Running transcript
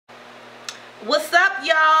What's up,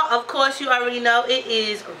 y'all? Of course, you already know it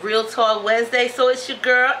is Real Talk Wednesday, so it's your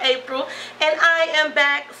girl, April, and I am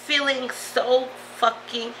back feeling so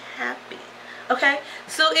fucking happy. Okay,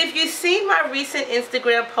 so if you see my recent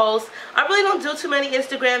Instagram posts, I really don't do too many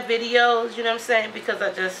Instagram videos, you know what I'm saying, because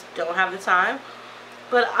I just don't have the time.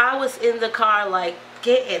 But I was in the car, like,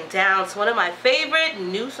 getting down to one of my favorite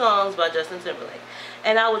new songs by Justin Timberlake.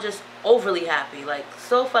 And I was just overly happy, like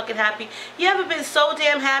so fucking happy. You ever been so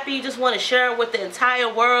damn happy you just want to share it with the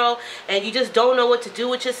entire world and you just don't know what to do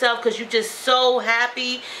with yourself because you're just so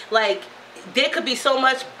happy? Like, there could be so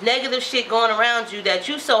much negative shit going around you that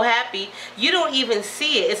you're so happy you don't even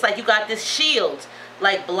see it. It's like you got this shield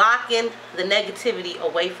like blocking the negativity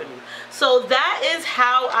away from you. So that is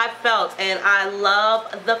how I felt, and I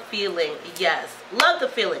love the feeling. Yes, love the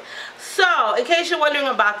feeling. So in case you're wondering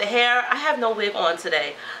about the hair, I have no wig on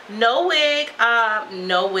today. No wig,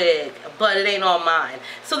 but it ain't on mine.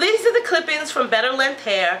 So these are the clip-ins from Better Length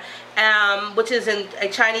Hair, which is in a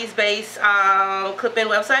Chinese-based clip-in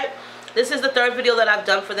website. This is the third video that I've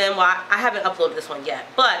done for them. Well, I haven't uploaded this one yet.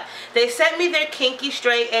 But they sent me their kinky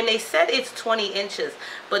straight, and they said it's 20 inches.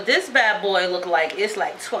 But this bad boy looked like it's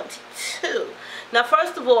like 22. Now,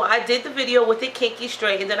 first of all, I did the video with it kinky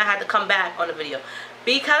straight, and then I had to come back on the video.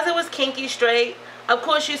 Because it was kinky straight, of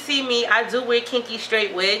course you see me, I do wear kinky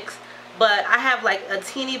straight wigs. But I have like a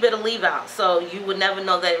teeny bit of leave out, so you would never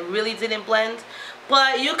know that it really didn't blend.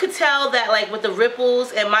 But you could tell that, like, with the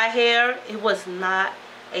ripples in my hair, it was not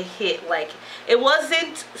a hit. Like, it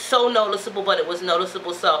wasn't so noticeable, but it was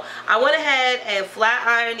noticeable. So I went ahead and flat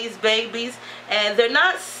ironed these babies, and they're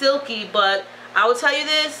not silky, but I will tell you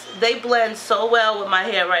this, they blend so well with my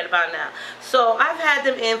hair right about now. So I've had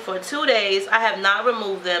them in for 2 days. I have not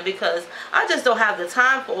removed them because I just don't have the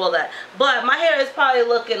time for all that. But my hair is probably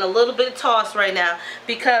looking a little bit tossed right now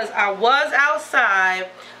because I was outside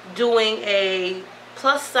doing a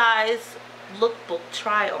plus size lookbook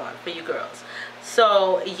try on for you girls.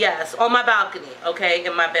 So yes, on my balcony, okay,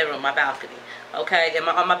 in my bedroom, my balcony, okay,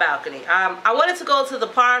 on my balcony. I wanted to go to the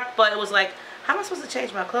park, but it was like, how am I supposed to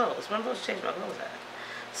change my clothes? Where am I supposed to change my clothes at?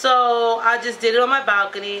 So I just did it on my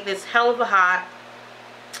balcony. It's hell of a hot.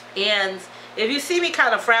 And if you see me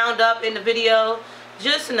kind of frowned up in the video,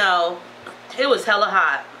 just know it was hella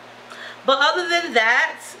hot. But other than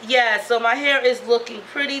that, yeah, so my hair is looking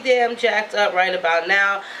pretty damn jacked up right about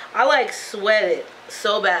now. I like sweated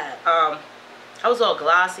so bad. I was all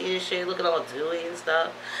glossy and shit, looking all dewy and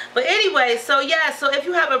stuff. But anyway, so yeah, so if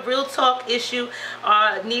you have a real talk issue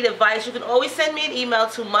or need advice, you can always send me an email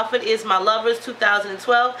to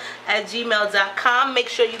MuffinIsMyLovers2012@gmail.com. Make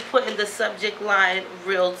sure you put in the subject line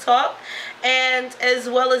real talk. And as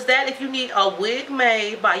well as that, if you need a wig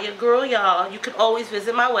made by your girl, y'all, you can always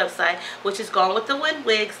visit my website, which is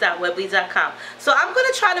gonewiththewindwigs.weebly.com. So I'm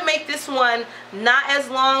going to try to make this one not as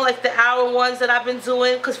long like the hour ones that I've been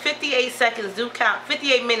doing, because 58 seconds do count,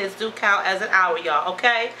 58 minutes do count as an hour, y'all,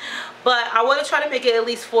 okay? But I want to try to make it at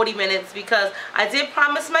least 40 minutes because I did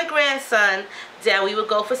promise my grandson that we would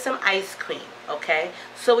go for some ice cream, okay?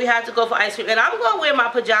 So we had to go for ice cream. And I'm going to wear my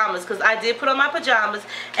pajamas because I did put on my pajamas.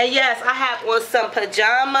 And yes, I have on some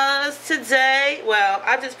pajamas today. Well,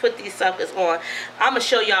 I just put these suckers on. I'm going to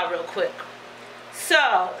show y'all real quick.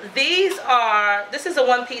 So this is a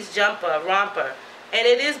one-piece jumper, romper. And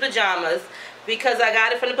it is pajamas, because I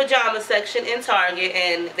got it from the pajama section in Target,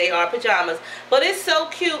 and they are pajamas. But it's so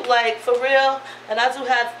cute, like, for real. And I do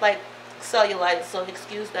have, like, cellulite, so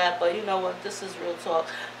excuse that, but you know what, this is real talk.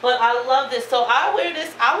 But I love this, so I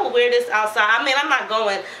will wear this outside. I mean, I'm not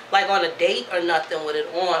going, like, on a date or nothing with it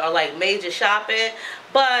on, or, like, major shopping.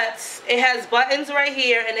 But it has buttons right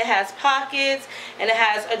here, and it has pockets, and it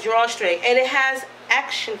has a drawstring, and it has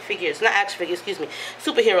action figures, not action figures, excuse me,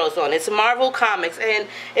 superheroes on it. It's Marvel Comics, and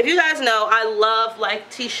if you guys know, I love, like,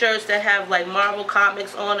 t-shirts that have, like, Marvel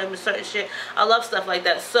Comics on them and certain shit. I love stuff like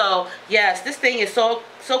that. So yes, this thing is so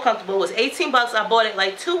comfortable. It was 18 bucks. I bought it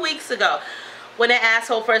like 2 weeks ago when that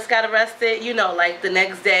asshole first got arrested. You know, like, the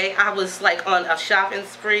next day I was like on a shopping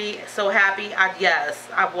spree, so happy. Yes,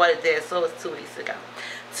 I bought it there. So it was 2 weeks ago.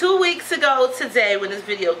 2 weeks ago today when this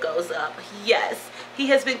video goes up. Yes, he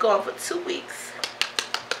has been gone for 2 weeks.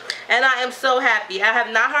 And I am so happy. I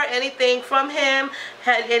have not heard anything from him,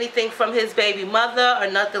 had anything from his baby mother or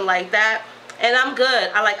nothing like that. And I'm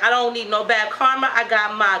good. I don't need no bad karma. I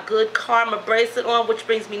got my good karma bracelet on, which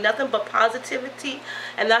brings me nothing but positivity.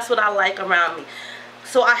 And that's what I like around me.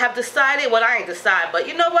 So I have decided, well, I ain't decided, but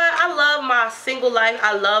you know what? I love my single life.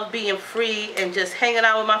 I love being free and just hanging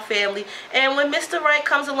out with my family. And when Mr. Right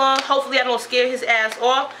comes along, hopefully I don't scare his ass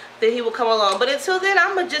off, then he will come along. But until then,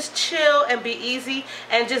 I'm going to just chill and be easy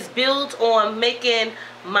and just build on making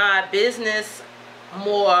my business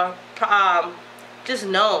more just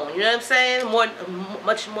known, you know what I'm saying,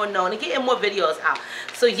 much more known, and getting more videos out.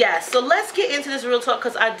 So yes, so let's get into this real talk,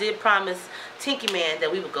 because I did promise Tinky Man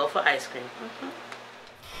that we would go for ice cream.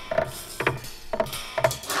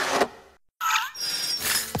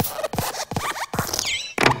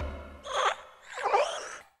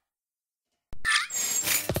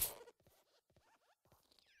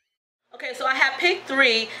 Okay, so I have picked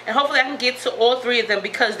 3, and hopefully I can get to all 3 of them,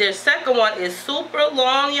 because their second one is super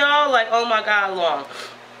long, y'all. Like, oh my god, long.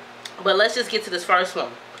 But let's just get to this first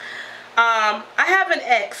one. I have an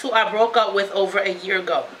ex who I broke up with over a year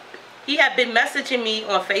ago. He had been messaging me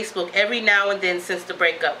on Facebook every now and then since the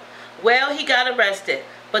breakup. Well, he got arrested,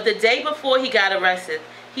 but the day before he got arrested,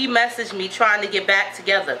 he messaged me trying to get back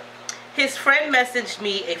together. His friend messaged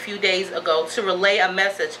me a few days ago to relay a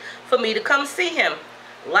message for me to come see him.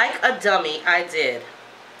 Like a dummy, I did.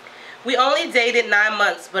 We only dated 9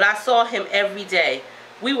 months, but I saw him every day.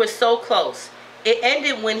 We were so close. It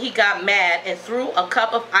ended when he got mad and threw a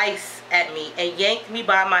cup of ice at me and yanked me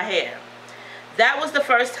by my hair. That was the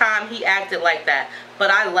first time he acted like that, but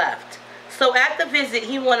I left. So at the visit,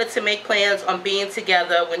 he wanted to make plans on being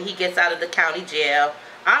together when he gets out of the county jail.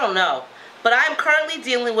 I don't know. But I am currently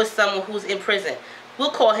dealing with someone who's in prison.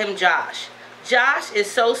 We'll call him Josh. Josh is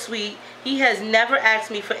so sweet. He has never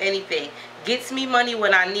asked me for anything. Gets me money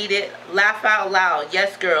when I need it. Laugh out loud.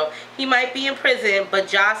 Yes, girl. He might be in prison, but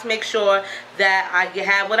Josh makes sure that I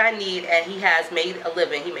have what I need, and he has made a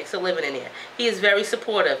living. He makes a living in here. He is very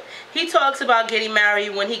supportive. He talks about getting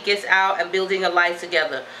married when he gets out and building a life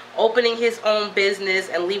together. Opening his own business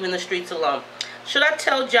and leaving the streets alone. Should I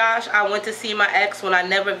tell Josh I went to see my ex when I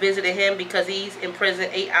never visited him because he's in prison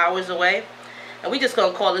 8 hours away? And we just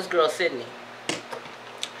gonna call this girl Sydney.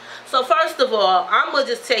 So first of all, I'm going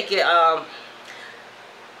to just take it,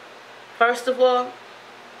 first of all,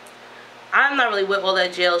 I'm not really with all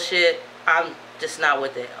that jail shit. I'm just not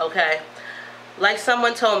with it, okay? Like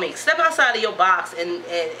someone told me, step outside of your box and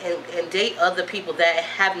date other people that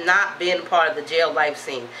have not been part of the jail life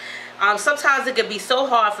scene. Sometimes it can be so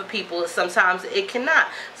hard for people, sometimes it cannot.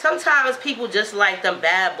 Sometimes people just like them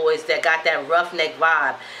bad boys that got that roughneck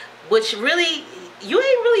vibe, which really, you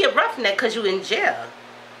ain't really a roughneck because you in jail.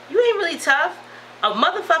 You ain't really tough. A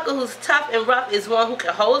motherfucker who's tough and rough is one who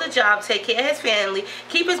can hold a job, take care of his family,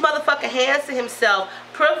 keep his motherfucking hands to himself,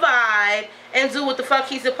 provide, and do what the fuck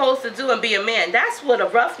he's supposed to do and be a man. That's what a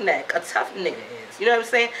roughneck, a tough nigga is. You know what I'm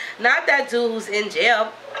saying? Not that dude who's in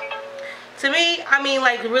jail. To me, I mean,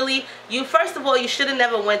 like, really, you, first of all, you should have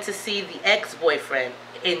never went to see the ex-boyfriend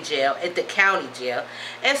in jail, at the county jail.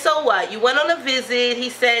 And so what? You went on a visit, he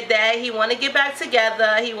said that he want to get back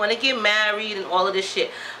together, he want to get married and all of this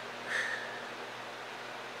shit.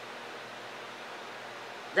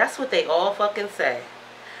 That's what they all fucking say.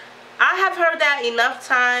 I have heard that enough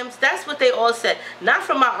times. That's what they all said. Not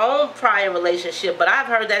from my own prior relationship, but I've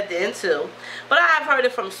heard that then too. But I have heard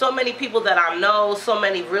it from so many people that I know, so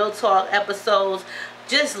many Real Talk episodes,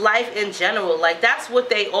 just life in general. Like, that's what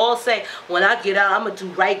they all say. When I get out, I'm going to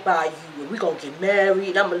do right by you. And we're going to get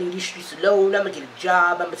married. I'm going to leave these streets alone. I'm going to get a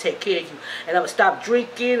job. I'm going to take care of you. And I'm going to stop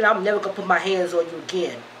drinking. And I'm never going to put my hands on you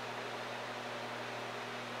again.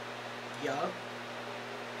 Yup.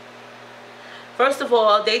 First of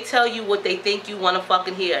all, they tell you what they think you want to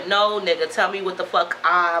fucking hear. No, nigga, tell me what the fuck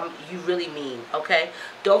you really mean, okay?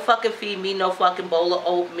 Don't fucking feed me no fucking bowl of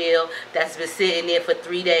oatmeal that's been sitting there for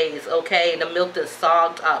 3 days, okay? And the milk that's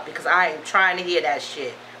sogged up, because I ain't trying to hear that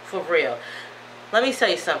shit, for real. Let me tell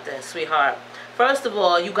you something, sweetheart. First of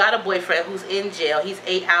all, you got a boyfriend who's in jail. He's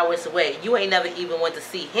 8 hours away. You ain't never even went to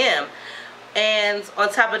see him. And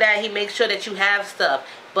on top of that, he makes sure that you have stuff.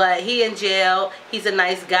 But he in jail. He's a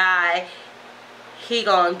nice guy. He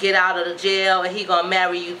gonna get out of the jail and he gonna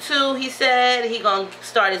marry you too, he said. He gonna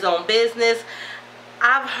start his own business.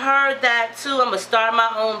 I've heard that too. I'm gonna start my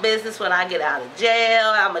own business when I get out of jail.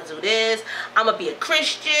 I'm gonna do this. I'm gonna be a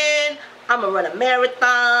Christian. I'm gonna run a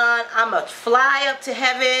marathon. I'm gonna fly up to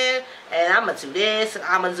heaven. And I'm gonna do this and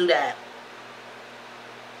I'm gonna do that.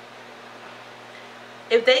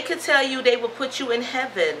 If they could tell you they would put you in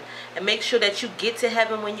heaven and make sure that you get to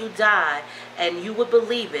heaven when you die and you would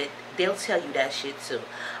believe it, they'll tell you that shit too.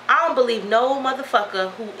 I don't believe no motherfucker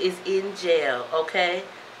who is in jail, okay?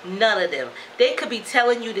 None of them. They could be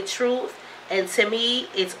telling you the truth, and to me,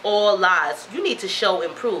 it's all lies. You need to show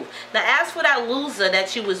and prove. Now, as for that loser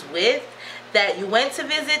that you was with, that you went to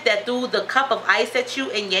visit that threw the cup of ice at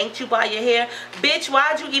you and yanked you by your hair, bitch,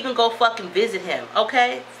 why'd you even go fucking visit him?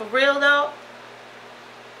 Okay? For real though?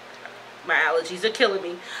 My allergies are killing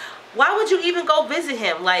me. Why would you even go visit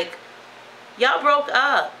him? Like, y'all broke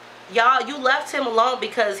up. You left him alone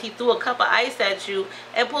because he threw a cup of ice at you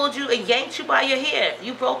and pulled you and yanked you by your hair.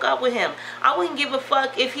 You broke up with him. I wouldn't give a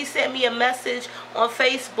fuck if he sent me a message on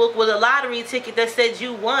Facebook with a lottery ticket that said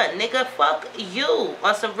you won. Nigga, fuck you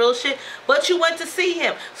on some real shit. But you went to see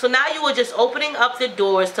him. So now you were just opening up the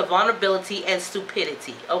doors to vulnerability and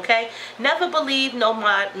stupidity, okay? Never believe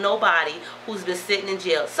nobody who's been sitting in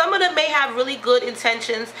jail. Some of them may have really good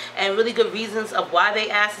intentions and really good reasons of why they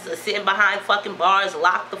asses are sitting behind fucking bars,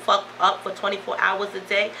 locked the fuck up for 24 hours a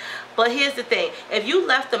day. But here's the thing, if you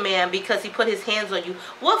left a man because he put his hands on you,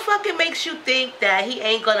 what fucking makes you think that he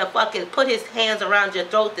ain't gonna fucking put his hands around your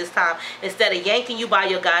throat this time instead of yanking you by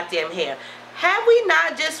your goddamn hair? Have we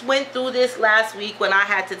not just went through this last week when I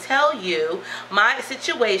had to tell you my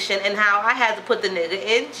situation and how I had to put the nigga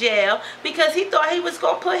in jail because he thought he was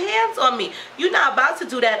going to put hands on me? You're not about to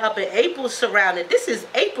do that up in April's surrounding. This is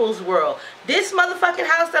April's world. This motherfucking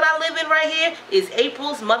house that I live in right here is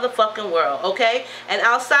April's motherfucking world, okay? And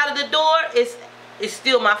outside of the door is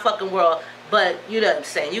still my fucking world. But you know what I'm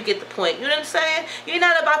saying. You get the point. You know what I'm saying? You're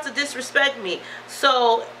not about to disrespect me.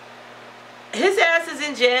 So his ass is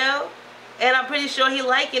in jail. And I'm pretty sure he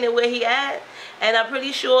liking it where he at. And I'm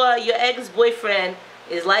pretty sure your ex-boyfriend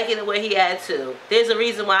is liking it where he at too. There's a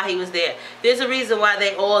reason why he was there. There's a reason why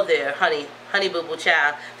they all there, honey boo boo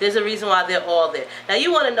child. There's a reason why they're all there. Now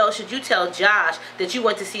you want to know, should you tell Josh that you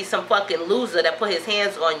went to see some fucking loser that put his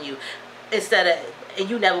hands on you and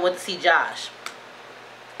you never went to see Josh?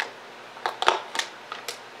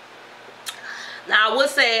 Now, I would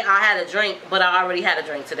say I had a drink, but I already had a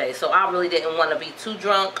drink today. So I really didn't want to be too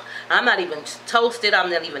drunk. I'm not even toasted. I'm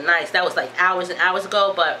not even nice. That was like hours and hours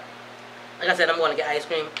ago. But like I said, I'm going to get ice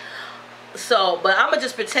cream. So, but I'm going to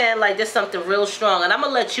just pretend like there's something real strong. And I'm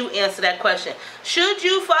going to let you answer that question. Should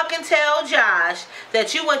you fucking tell Josh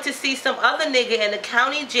that you went to see some other nigga in the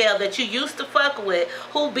county jail that you used to fuck with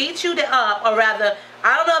who beat you up? Or rather,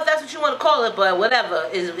 I don't know if that's what you want to call it, but whatever.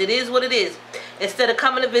 It is what it is. Instead of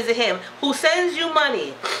coming to visit him, who sends you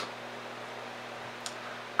money.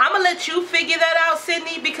 I'm going to let you figure that out,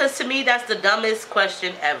 Sydney, because to me, that's the dumbest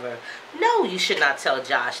question ever. No, you should not tell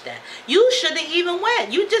Josh that. You shouldn't even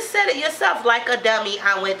went. You just said it yourself, like a dummy,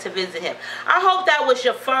 I went to visit him. I hope that was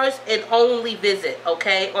your first and only visit,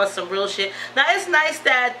 okay, on some real shit. Now, it's nice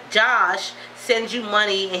that Josh sends you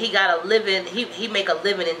money and he got a living, he make a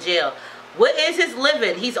living in jail. What is his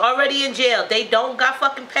living? He's already in jail. They don't got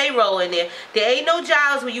fucking payroll in there. There ain't no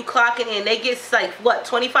jobs where you clocking in. They get like, what,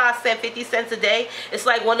 25 cents, 50 cents a day? It's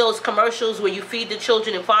like one of those commercials where you feed the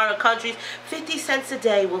children in foreign countries. 50 cents a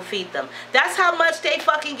day will feed them. That's how much they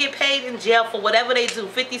fucking get paid in jail for whatever they do,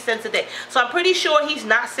 50 cents a day. So I'm pretty sure he's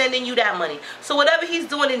not sending you that money. So whatever he's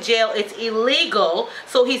doing in jail, it's illegal.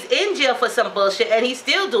 So he's in jail for some bullshit and he's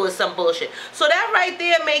still doing some bullshit. So that right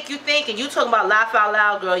there make you think, and you talking about laugh out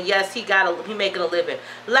loud, girl. Yes, he making a living.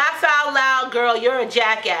 Laugh out loud, girl. You're a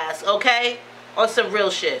jackass, okay? On some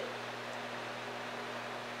real shit.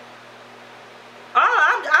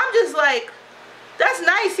 Oh, I'm just like, that's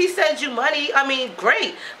nice. He sends you money. I mean,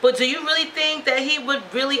 great. But do you really think that he would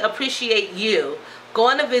really appreciate you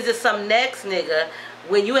going to visit some next nigga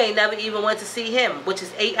when you ain't never even went to see him, which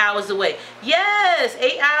is 8 hours away? Yes,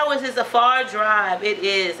 8 hours is a far drive. It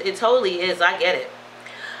is. It totally is. I get it.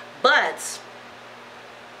 But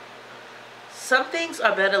some things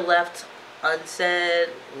are better left unsaid,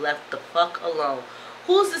 left the fuck alone.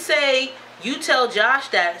 Who's to say you tell Josh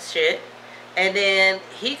that shit and then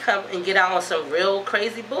he come and get out on some real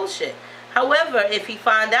crazy bullshit? However, if he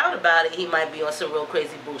find out about it, he might be on some real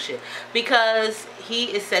crazy bullshit because he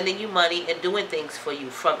is sending you money and doing things for you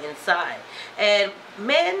from inside. And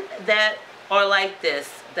men that are like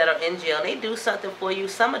this, that are in jail, they do something for you.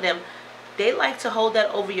 Some of them, they like to hold that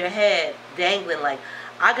over your head, dangling like,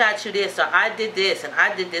 I got you this, or I did this, and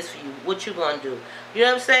I did this for you. What you gonna do? You know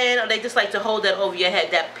what I'm saying? Or they just like to hold that over your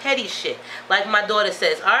head, that petty shit. Like my daughter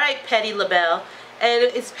says, all right, petty LaBelle. And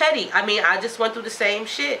it's petty. I mean, I just went through the same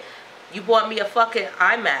shit. You bought me a fucking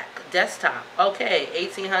iMac desktop. Okay,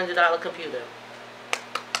 $1,800 computer.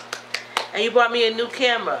 And you bought me a new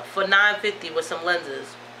camera for $950 with some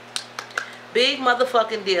lenses. Big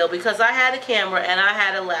motherfucking deal, because I had a camera and I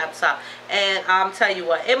had a laptop. And I'm telling you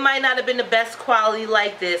what, it might not have been the best quality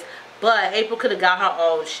like this, but April could have got her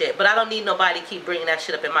own shit. But I don't need nobody to keep bringing that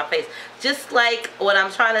shit up in my face. Just like what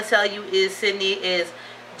I'm trying to tell you is, Sydney, is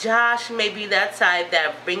Josh may be that type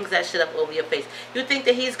that brings that shit up over your face. You think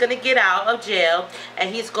that he's going to get out of jail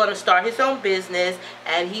and he's going to start his own business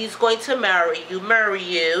and he's going to marry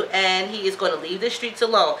you, and he is going to leave the streets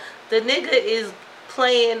alone. The nigga is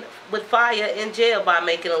playing with fire in jail by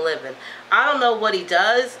making a living. I don't know what he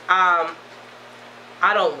does. I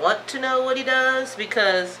don't want to know what he does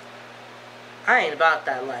because I ain't about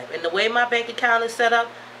that life. And the way my bank account is set up,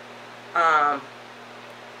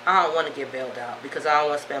 I don't want to get bailed out because I don't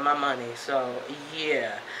want to spend my money. So,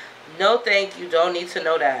 yeah. No, thank you. Don't need to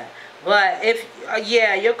know that. But if,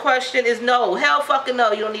 yeah, your question is no. Hell fucking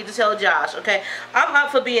no. You don't need to tell Josh, okay? I'm up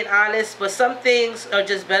for being honest, but some things are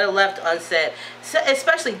just better left unsaid. So,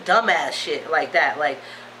 especially dumbass shit like that. Like,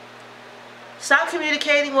 stop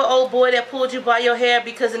communicating with old boy that pulled you by your hair,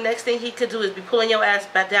 because the next thing he could do is be pulling your ass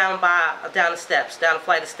back down the steps, down a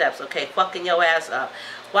flight of steps, okay? Fucking your ass up.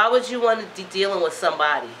 Why would you want to be dealing with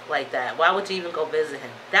somebody like that? Why would you even go visit him?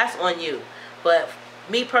 That's on you. But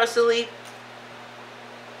me personally,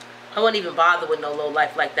 I wouldn't even bother with no low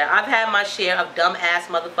life like that. I've had my share of dumb ass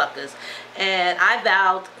motherfuckers, and I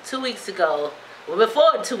vowed 2 weeks ago, well,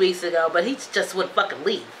 before 2 weeks ago, but he just wouldn't fucking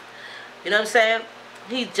leave. You know what I'm saying?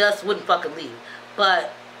 He just wouldn't fucking leave.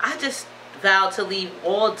 But I just vowed to leave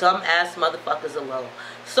all dumb ass motherfuckers alone.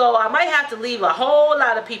 So I might have to leave a whole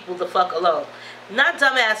lot of people the fuck alone. Not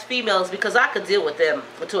dumb ass females, because I could deal with them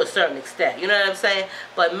to a certain extent. You know what I'm saying?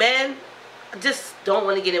 But men, just don't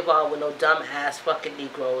want to get involved with no dumb ass fucking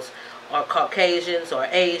Negroes or Caucasians or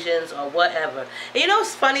Asians or whatever. And you know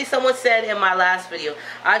what's funny? Someone said in my last video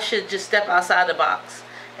I should just step outside the box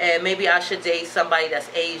and maybe I should date somebody that's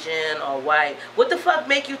Asian or white. What the fuck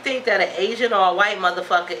make you think that an Asian or a white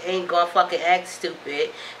motherfucker ain't gonna fucking act stupid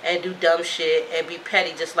and do dumb shit and be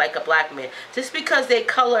petty just like a black man? Just because their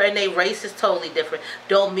color and their race is totally different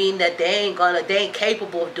don't mean that they ain't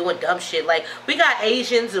capable of doing dumb shit. Like, we got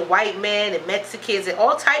Asians and white men and Mexicans and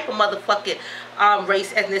all type of motherfucking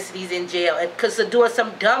race ethnicities in jail because they're doing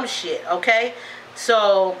some dumb shit, okay?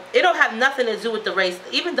 So it don't have nothing to do with the race,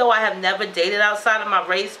 even though I have never dated outside of my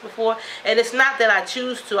race before. And it's not that I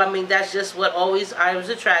choose to. I mean, that's just what always I was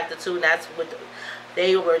attracted to, and that's what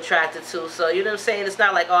they were attracted to. So, you know what I'm saying? It's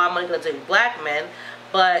not like, oh, I'm only going to date black men,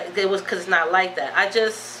 but it was because it's not like that. I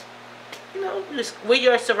just, you know, just where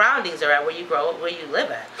your surroundings are at, where you grow up, where you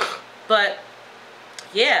live at. But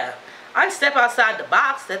yeah, I step outside the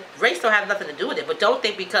box. That race don't have nothing to do with it. But don't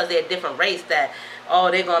think because they're a different race that, oh,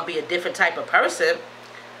 they're going to be a different type of person.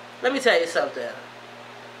 Let me tell you something.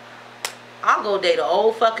 I'll go date an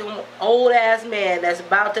old ass man that's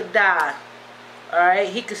about to die. Alright?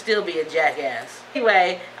 He could still be a jackass.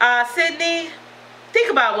 Anyway, Sydney,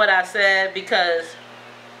 think about what I said because,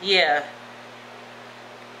 yeah.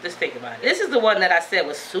 Just think about it. This is the one that I said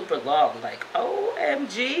was super long. Like,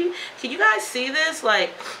 OMG. Can you guys see this?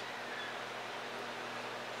 Like,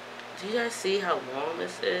 do you guys see how long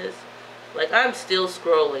this is? Like, I'm still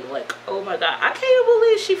scrolling. Like, oh my god. I can't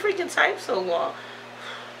believe she freaking typed so long.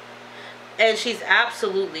 And she's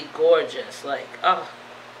absolutely gorgeous. Like, oh.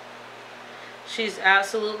 She's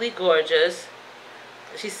absolutely gorgeous.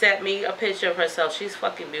 She sent me a picture of herself. She's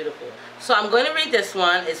fucking beautiful. So I'm going to read this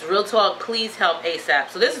one. It's Real Talk, Please Help ASAP.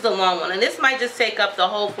 So this is a long one. And this might just take up the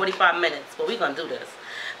whole 45 minutes. But we're going to do this.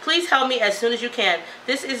 Please help me as soon as you can.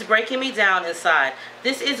 This is breaking me down inside.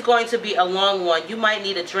 This is going to be a long one. You might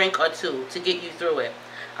need a drink or two to get you through it.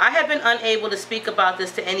 I have been unable to speak about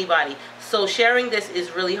this to anybody, so sharing this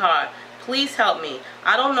is really hard. Please help me.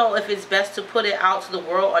 I don't know if it's best to put it out to the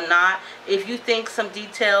world or not. If you think some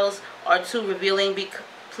details are too revealing,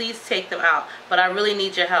 please take them out. But I really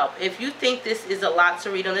need your help. If you think this is a lot to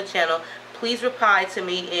read on the channel, please reply to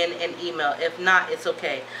me in an email. If not, it's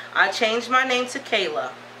okay. I changed my name to Kayla.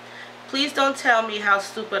 Please don't tell me how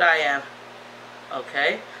stupid I am.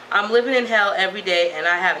 Okay? I'm living in hell every day and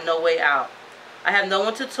I have no way out. I have no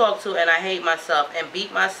one to talk to and I hate myself and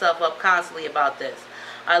beat myself up constantly about this.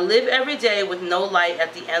 I live every day with no light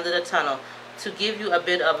at the end of the tunnel. To give you a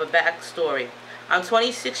bit of a backstory, I'm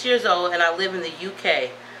 26 years old and I live in the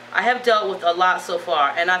UK. I have dealt with a lot so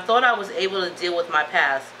far and I thought I was able to deal with my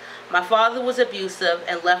past. My father was abusive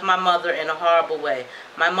and left my mother in a horrible way.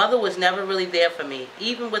 My mother was never really there for me,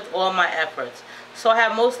 even with all my efforts. So I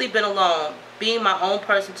have mostly been alone, being my own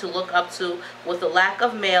person to look up to with a lack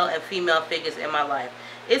of male and female figures in my life.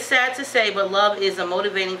 It's sad to say, but love is a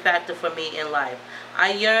motivating factor for me in life.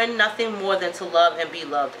 I yearn nothing more than to love and be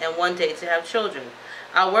loved, and one day to have children.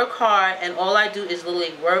 I work hard, and all I do is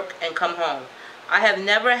literally work and come home. I have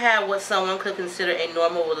never had what someone could consider a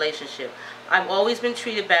normal relationship. I've always been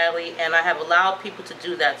treated badly, and I have allowed people to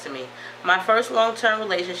do that to me. My first long-term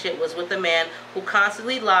relationship was with a man who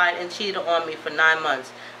constantly lied and cheated on me for 9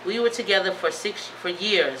 months. We were together for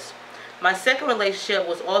years. My second relationship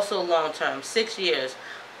was also long-term, 6 years.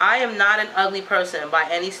 I am not an ugly person by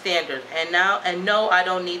any standard, and no, I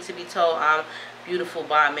don't need to be told I'm beautiful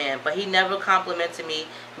by a man. But he never complimented me,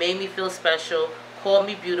 made me feel special, called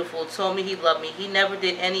me beautiful, told me he loved me. He never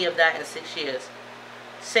did any of that in 6 years.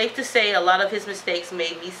 Safe to say, a lot of his mistakes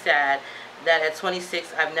made me sad that at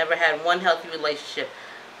 26 I've never had one healthy relationship,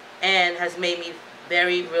 and has made me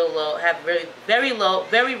very really low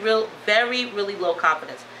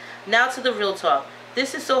confidence. Now to the real talk.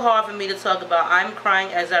 This is so hard for me to talk about. I'm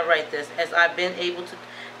crying as I write this, as I've been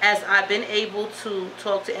able to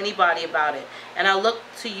talk to anybody about it, and I look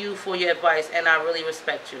to you for your advice, and I really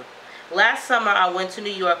respect you. Last summer I went to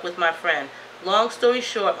New York with my friend. Long story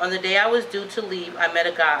short, on the day I was due to leave, I met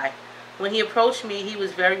a guy. When he approached me, he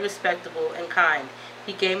was very respectable and kind.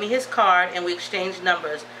 He gave me his card and we exchanged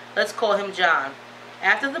numbers. Let's call him John.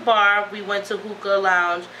 After the bar, we went to hookah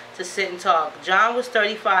lounge to sit and talk. John was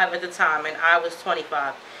 35 at the time and I was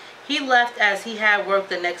 25. He left as he had work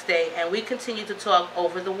the next day, and we continued to talk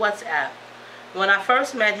over the WhatsApp. When I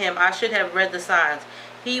first met him, I should have read the signs.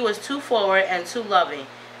 He was too forward and too loving.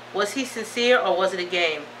 Was he sincere or was it a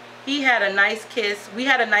game? We had a nice kiss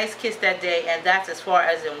that day, and that's as far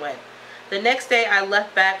as it went. The next day I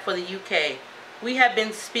left back for the UK. We had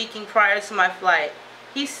been speaking prior to my flight.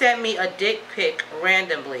 He sent me a dick pic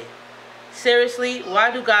randomly. Seriously,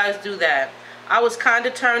 why do guys do that? I was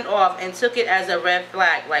kinda turned off and took it as a red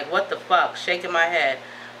flag, like what the fuck, shaking my head.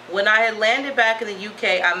 When I had landed back in the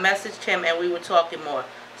UK, I messaged him and we were talking more.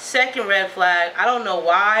 Second red flag, I don't know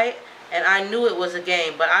why, and I knew it was a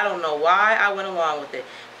game, but I don't know why I went along with it.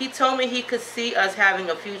 He told me he could see us having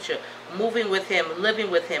a future, moving with him, living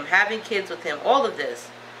with him, having kids with him, all of this.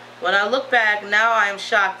 When I look back, now I am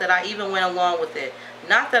shocked that I even went along with it.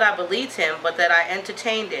 Not that I believed him, but that I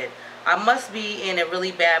entertained it. I must be in a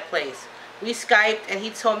really bad place. We Skyped and he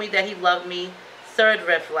told me that he loved me. Third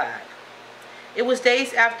red flag. It was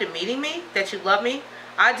days after meeting me that you love me.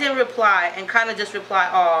 I didn't reply and kind of just replied,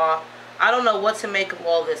 aw, I don't know what to make of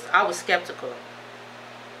all this. I was skeptical.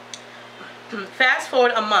 Fast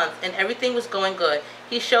forward a month and everything was going good.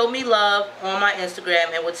 He showed me love on my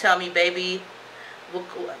Instagram and would tell me baby, would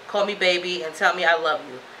call me baby and tell me I love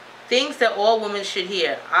you. Things that all women should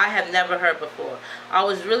hear. I have never heard before. I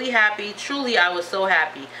was really happy. Truly, I was so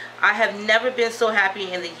happy. I have never been so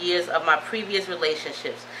happy in the years of my previous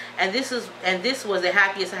relationships. And this was the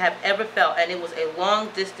happiest I have ever felt, and it was a long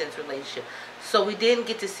distance relationship. So we didn't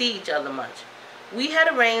get to see each other much. We had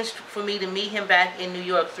arranged for me to meet him back in New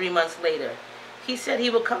York 3 months later. He said he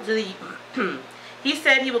would come to the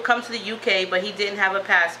UK, but he didn't have a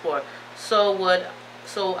passport. So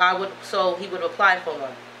he would apply for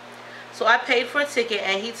one. So I paid for a ticket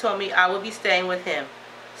and he told me I would be staying with him.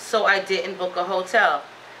 So I didn't book a hotel.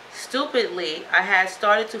 Stupidly, I had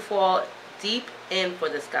started to fall deep in for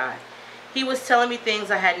this guy. He was telling me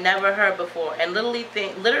things I had never heard before, and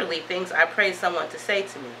literally things I prayed someone to say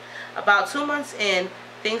to me. About 2 months in,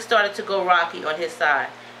 things started to go rocky on his side.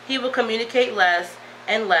 He would communicate less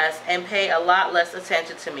and pay a lot less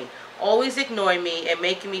attention to me, always ignoring me and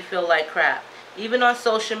making me feel like crap. Even on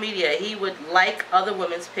social media, he would like other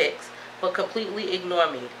women's pics, but completely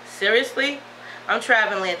ignore me. Seriously? I'm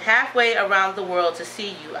traveling halfway around the world to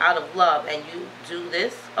see you out of love, and you do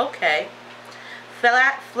this? Okay.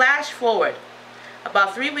 Flash forward.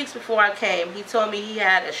 About 3 weeks before I came, he told me he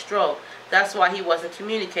had a stroke. That's why he wasn't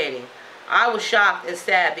communicating. I was shocked and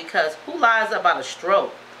sad because who lies about a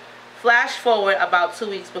stroke? Flash forward about 2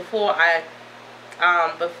 weeks before I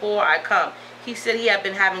come. He said he had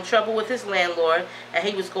been having trouble with his landlord and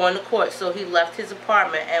he was going to court, so he left his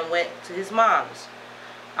apartment and went to his mom's.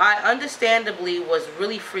 I understandably was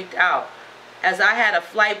really freaked out, as I had a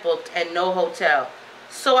flight booked and no hotel.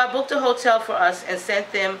 So I booked a hotel for us and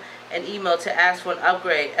sent them an email to ask for an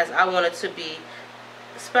upgrade, as I wanted it to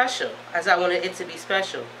be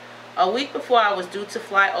special. A week before I was due to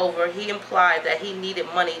fly over, he implied that he needed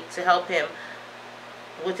money to help him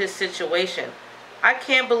with his situation. I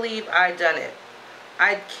can't believe I done it.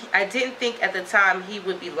 I didn't think at the time he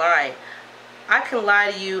would be lying. I can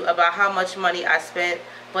lie to you about how much money I spent,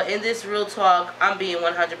 but in this real talk, I'm being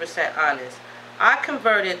 100% honest. I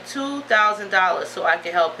converted $2,000 so I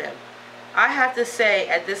could help him. I have to say,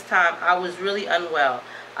 at this time, I was really unwell.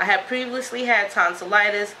 I had previously had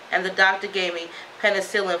tonsillitis, and the doctor gave me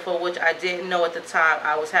penicillin, for which I didn't know at the time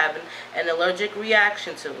I was having an allergic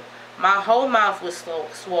reaction to. My whole mouth was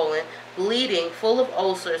swollen, bleeding, full of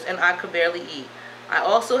ulcers, and I could barely eat. I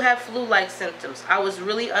also had flu-like symptoms. I was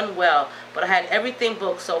really unwell, but I had everything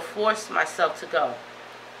booked, so forced myself to go.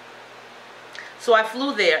 So I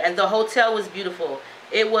flew there, and the hotel was beautiful.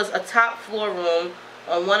 It was a top floor room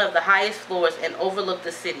on one of the highest floors and overlooked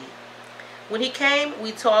the city. When he came,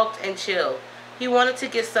 we talked and chilled. He wanted to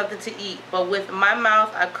get something to eat, but with my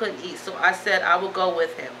mouth I couldn't eat, so I said I would go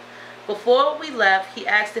with him. Before we left, he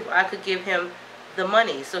asked if I could give him the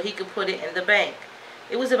money so he could put it in the bank.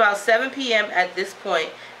 It was about 7 p.m. at this point,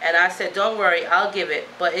 and I said, don't worry, I'll give it,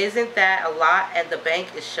 but isn't that a lot and the bank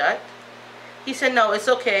is shut? He said, no, it's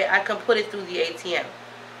okay, I can put it through the ATM.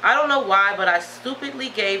 I don't know why, but I stupidly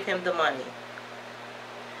gave him the money.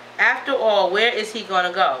 After all, where is he going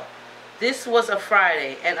to go? This was a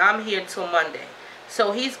Friday, and I'm here till Monday,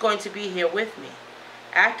 so he's going to be here with me.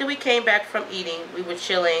 After we came back from eating, we were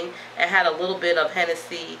chilling and had a little bit of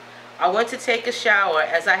Hennessy. I went to take a shower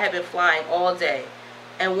as I had been flying all day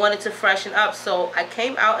and wanted to freshen up, so I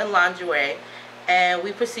came out in lingerie and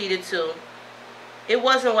we proceeded to. It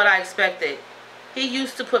wasn't what I expected. He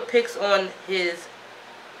used to put pics on his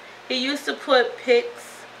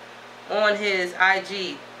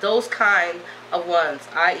IG, those kind of ones.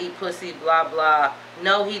 I eat pussy, blah blah.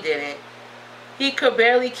 No, he didn't. He could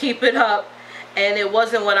barely keep it up, and it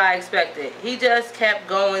wasn't what I expected. He just kept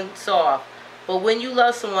going soft. But when you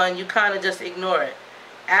love someone, you kind of just ignore it.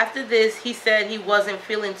 After this, he said he wasn't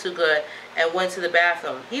feeling too good and went to the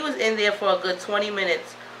bathroom. He was in there for a good 20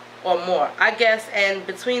 minutes or more, I guess, and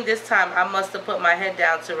between this time, I must have put my head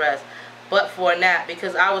down to rest, but for a nap,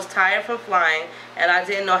 because I was tired from flying, and I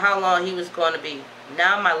didn't know how long he was going to be.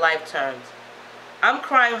 Now my life turns. I'm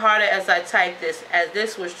crying harder as I type this, as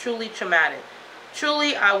this was truly traumatic.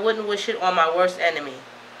 Truly, I wouldn't wish it on my worst enemy.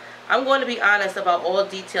 I'm going to be honest about all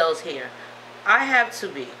details here. I have to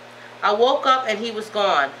be. I woke up and he was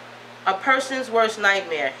gone. A person's worst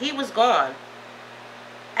nightmare. He was gone.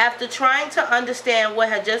 After trying to understand what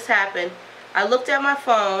had just happened, I looked at my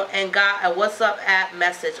phone and got a WhatsApp app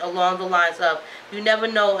message along the lines of, you never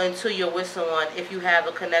know until you're with someone if you have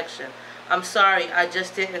a connection. I'm sorry, I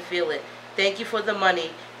just didn't feel it. Thank you for the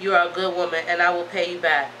money. You are a good woman and I will pay you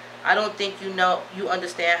back. I don't think you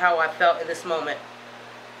understand how I felt in this moment.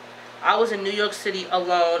 I was in New York City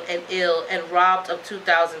alone and ill and robbed of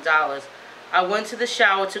 $2,000. I went to the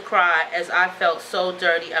shower to cry as I felt so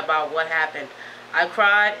dirty about what happened. I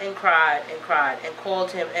cried and cried and cried and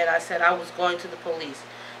called him, and I said I was going to the police.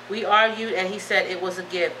 We argued and he said it was a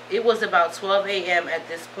gift. It was about 12 a.m. at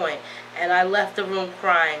this point, and I left the room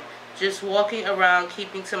crying, just walking around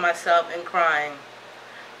keeping to myself and crying.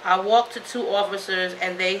 I walked to 2 officers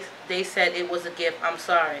and they said it was a gift. I'm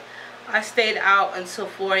sorry. I stayed out until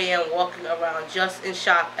 4 a.m. walking around just in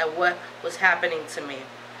shock at what was happening to me.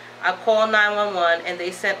 I called 911 and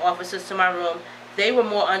they sent officers to my room. They were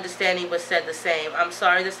more understanding but said the same. I'm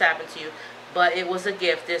sorry this happened to you, but it was a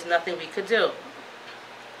gift. There's nothing we could do.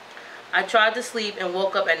 I tried to sleep and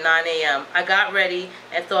woke up at 9 a.m. I got ready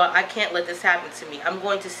and thought, I can't let this happen to me. I'm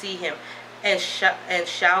going to see him and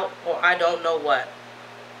shout or I don't know what.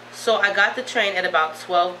 So I got the train at about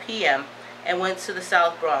 12 p.m. and went to the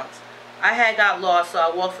South Bronx. I had got lost, so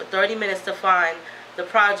I walked for 30 minutes to find the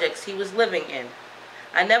projects he was living in.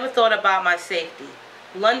 I never thought about my safety.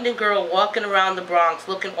 London girl walking around the Bronx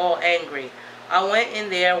looking all angry. I went in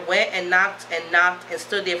there, went and knocked and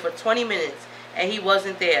stood there for 20 minutes, and he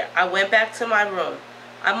wasn't there. I went back to my room.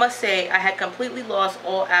 I must say I had completely lost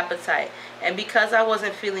all appetite, and because I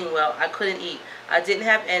wasn't feeling well, I couldn't eat. I didn't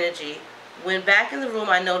have energy. When back in the room,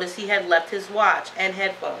 I noticed he had left his watch and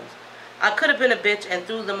headphones. I could have been a bitch and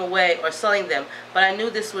threw them away or selling them, but I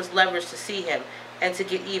knew this was leverage to see him and to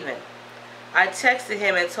get even. I texted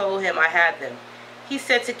him and told him I had them. He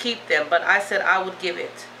said to keep them, but I said I would give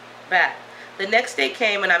it back. The next day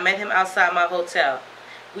came and I met him outside my hotel.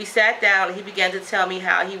 We sat down and he began to tell me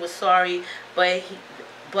how he was sorry, but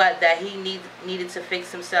that he needed to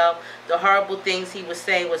fix himself. The horrible things he was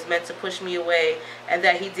saying was meant to push me away and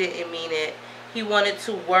that he didn't mean it. He wanted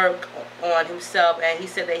to work on himself and he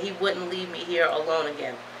said that he wouldn't leave me here alone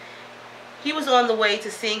again. He was on the way to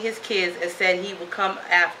seeing his kids and said he would come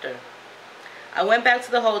after. I went back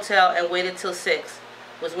to the hotel and waited till 6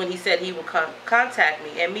 was when he said he would contact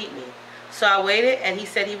me and meet me. So I waited and he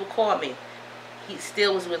said he would call me. He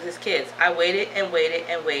still was with his kids. I waited and waited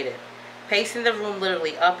and waited, pacing the room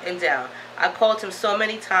literally up and down. I called him so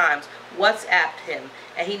many times, WhatsApped him,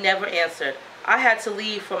 and he never answered. I had to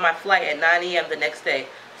leave for my flight at 9 a.m. the next day,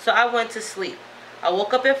 so I went to sleep. I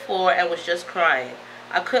woke up at 4 and was just crying.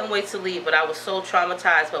 I couldn't wait to leave, but I was so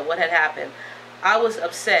traumatized by what had happened. I was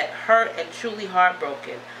upset, hurt, and truly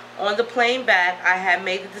heartbroken. On the plane back, I had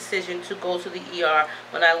made the decision to go to the ER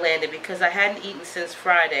when I landed because I hadn't eaten since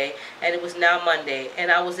Friday and it was now Monday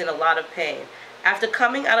and I was in a lot of pain. After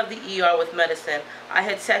coming out of the ER with medicine, I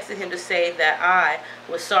had texted him to say that I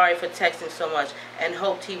was sorry for texting so much and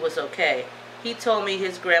hoped he was okay. He told me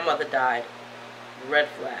his grandmother died. Red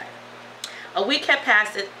flag. A week had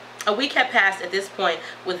passed at this point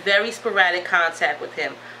with very sporadic contact with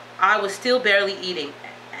him. I was still barely eating.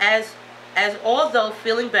 As although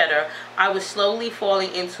feeling better, I was slowly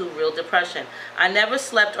falling into real depression. I never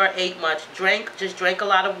slept or ate much, just drank a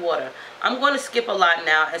lot of water. I'm going to skip a lot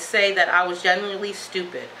now and say that I was genuinely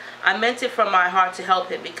stupid. I meant it from my heart to help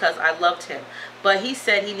him because I loved him, but he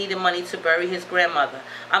said he needed money to bury his grandmother.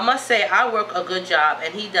 I must say I work a good job,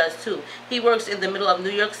 and he does too. He works in the middle of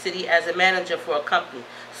New York City as a manager for a company,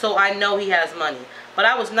 so I know he has money. But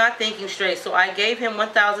I was not thinking straight, so I gave him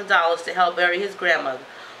 $1,000 to help bury his grandmother,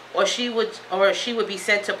 or she would be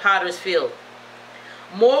sent to Potter's Field.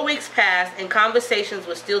 More weeks passed and conversations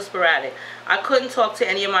were still sporadic. I couldn't talk to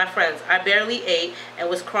any of my friends. I barely ate and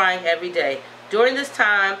was crying every day. During this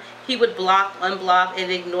time, he would block, unblock,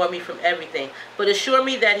 and ignore me from everything, but assure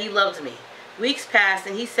me that he loved me. Weeks passed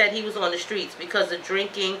and he said he was on the streets because of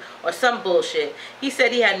drinking or some bullshit. He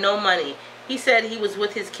said he had no money. He said he was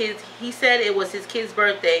with his kids. He said it was his kid's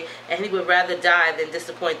birthday and he would rather die than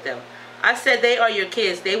disappoint them. I said, they are your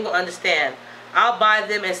kids, they will understand. I'll buy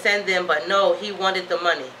them and send them, but no, he wanted the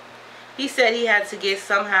money. He said he had to get it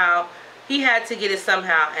somehow,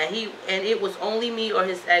 and it was only me or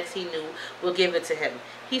his ex he knew would give it to him.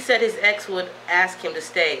 He said his ex would ask him to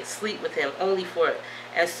stay, sleep with him, only for it.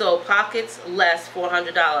 And so, pockets less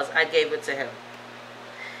 $400, I gave it to him.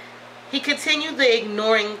 He continued the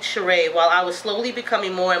ignoring charade while I was slowly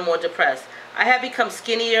becoming more and more depressed. I had become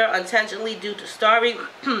skinnier unintentionally due to starving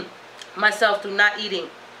myself through not eating.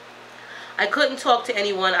 I couldn't talk to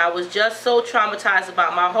anyone. I was just so traumatized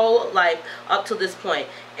about my whole life up to this point.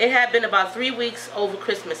 It had been about 3 weeks over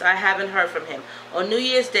Christmas. I haven't heard from him. On New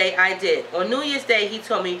Year's Day, I did. On New Year's Day, he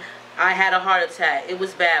told me I had a heart attack. It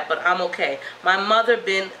was bad, but I'm okay. My mother,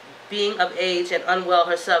 being of age and unwell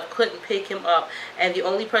herself, couldn't pick him up, and the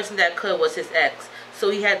only person that could was his ex. So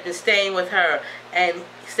he had been staying with her, and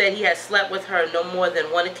said he had slept with her no more than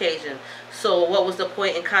one occasion. So what was the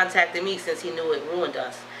point in contacting me since he knew it ruined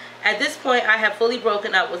us? At this point, I had fully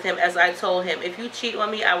broken up with him, as I told him, if you cheat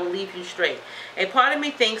on me, I will leave you straight. A part of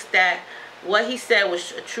me thinks that what he said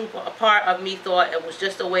was true. A part of me thought it was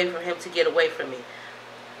just a way for him to get away from me.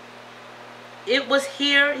 It was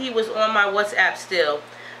here, he was on my WhatsApp still,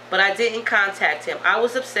 but I didn't contact him. I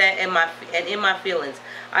was upset and in my feelings.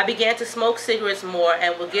 I began to smoke cigarettes more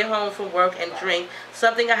and would get home from work and drink,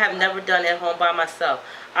 something I have never done at home by myself.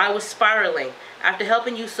 I was spiraling. After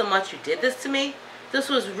helping you so much, you did this to me? This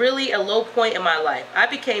was really a low point in my life. I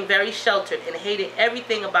became very sheltered and hated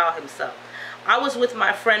everything about himself. I was with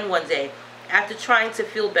my friend one day after trying to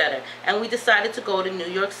feel better, and we decided to go to New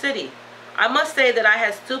York City. I must say that I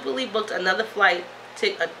had stupidly booked another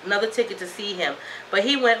ticket to see him, but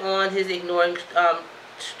he went on his ignoring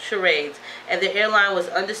charades, and the airline was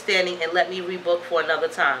understanding and let me rebook for another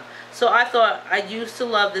time. So I thought, I used to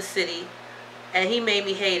love the city, and he made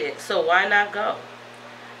me hate it, so why not go?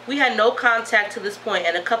 We had no contact to this point,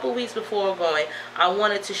 and a couple weeks before going, I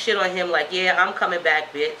wanted to shit on him like, yeah, I'm coming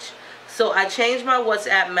back, bitch. So I changed my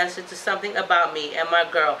WhatsApp message to something about me and my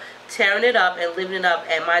girl, tearing it up and living it up,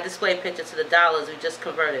 and my display picture to the dollars we just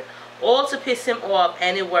converted. All to piss him off,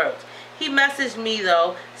 and it worked. He messaged me,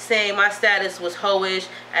 though, saying my status was hoish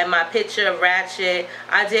and my picture ratchet.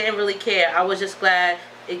 I didn't really care. I was just glad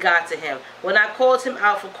it got to him. When I called him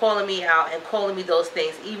out for calling me out and calling me those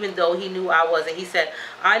things, even though he knew I wasn't, he said,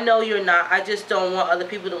 I know you're not. I just don't want other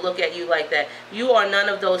people to look at you like that. You are none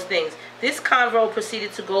of those things. This convo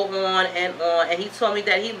proceeded to go on, and he told me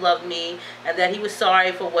that he loved me and that he was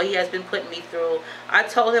sorry for what he has been putting me through. I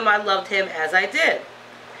told him I loved him, as I did.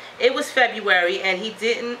 It was February, and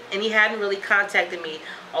he hadn't really contacted me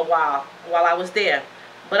a while I was there.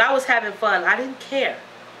 But I was having fun. I didn't care.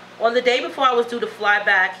 On the day before I was due to fly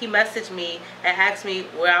back, he messaged me and asked me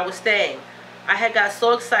where I was staying. I had got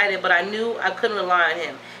so excited, but I knew I couldn't rely on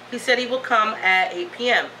him. He said he would come at 8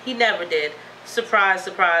 p.m. He never did. Surprise,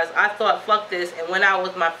 surprise. I thought, fuck this, and went out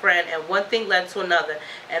with my friend, and one thing led to another,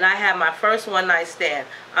 and I had my first one-night stand.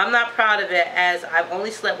 I'm not proud of it, as I've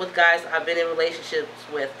only slept with guys I've been in relationships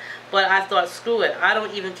with, but I thought, screw it, I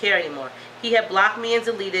don't even care anymore. He had blocked me and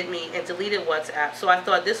deleted WhatsApp, so I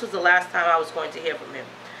thought this was the last time I was going to hear from him.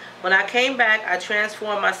 When I came back, I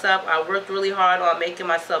transformed myself. I worked really hard on making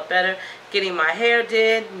myself better, getting my hair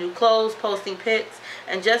did, new clothes, posting pics,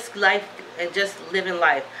 and just living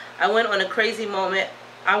life. I went on a crazy moment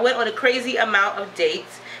I went on a crazy amount of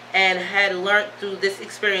dates and had learned through this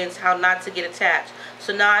experience how not to get attached.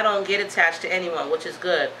 So now I don't get attached to anyone, which is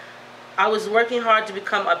good. I was working hard to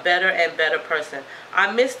become a better and better person.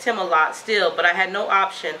 I missed him a lot still, but I had no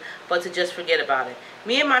option but to just forget about it.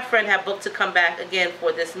 Me and my friend have booked to come back again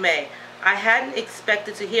for this May. I hadn't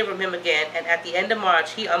expected to hear from him again, and at the end of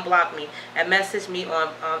March, he unblocked me and messaged me on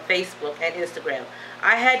Facebook and Instagram.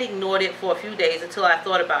 I had ignored it for a few days until I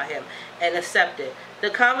thought about him and accepted. The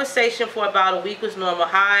conversation for about a week was normal.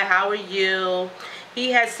 Hi, how are you?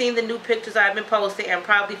 He had seen the new pictures I've been posting and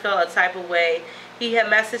probably felt a type of way. He had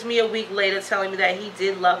messaged me a week later telling me that he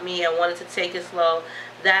did love me and wanted to take it slow,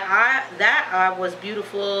 that I was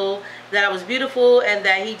beautiful, and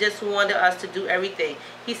that he just wanted us to do everything.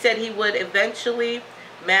 He said he would eventually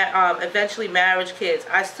marriage kids.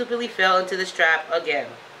 I stupidly fell into this trap again.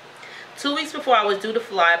 2 weeks before I was due to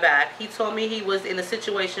fly back, he told me he was in a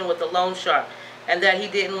situation with a loan shark and that he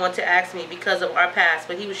didn't want to ask me because of our past,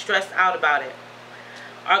 but he was stressed out about it.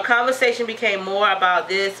 Our conversation became more about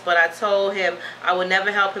this, but I told him I would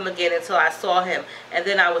never help him again until I saw him, and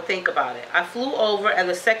then I would think about it. I flew over, and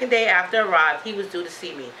the second day after I arrived, he was due to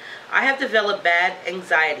see me. I have developed bad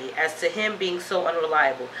anxiety as to him being so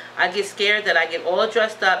unreliable. I get scared that I get all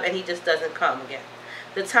dressed up and he just doesn't come again.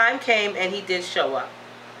 The time came, and he did show up.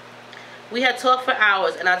 We had talked for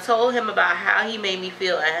hours, and I told him about how he made me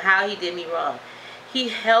feel and how he did me wrong. He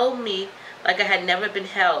held me like I had never been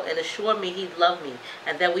held and assured me he loved me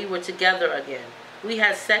and that we were together again. We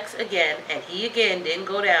had sex again, and he again didn't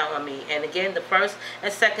go down on me, and again the first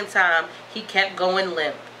and second time he kept going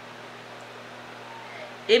limp.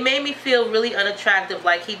 It made me feel really unattractive,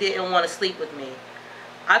 like he didn't want to sleep with me.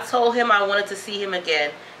 I told him I wanted to see him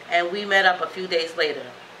again, and we met up a few days later.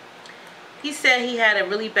 He said he had a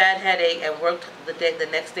really bad headache and worked the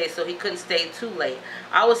next day, so he couldn't stay too late.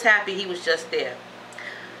 I was happy he was just there.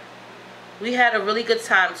 We had a really good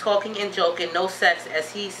time talking and joking, no sex,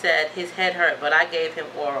 as he said his head hurt, but I gave him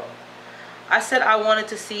oral. I said I wanted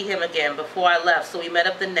to see him again before I left, so we met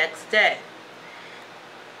up the next day.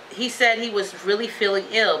 He said he was really feeling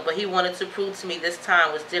ill, but he wanted to prove to me this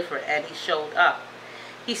time was different, and he showed up.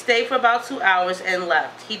 He stayed for about 2 hours and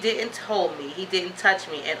left. He didn't hold me, he didn't touch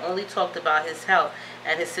me, and only talked about his health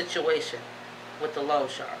and his situation with the loan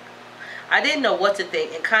shark. I didn't know what to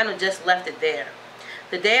think and kind of just left it there.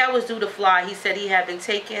 The day I was due to fly, he said he had been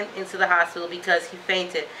taken into the hospital because he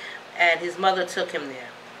fainted and his mother took him there.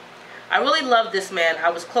 I really loved this man. I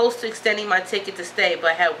was close to extending my ticket to stay,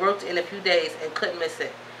 but had worked in a few days and couldn't miss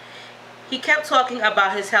it. He kept talking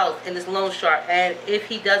about his health and his loan shark, and if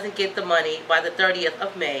he doesn't get the money by the 30th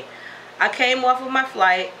of May. I came off of my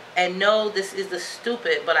flight, and no, this is the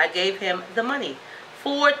stupid, but I gave him the money,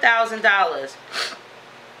 $4,000.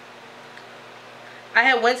 I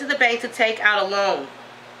had went to the bank to take out a loan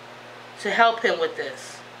to help him with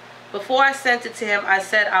this. Before I sent it to him, I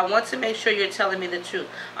said, I want to make sure you're telling me the truth.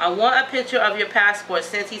 I want a picture of your passport,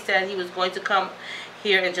 since he said he was going to come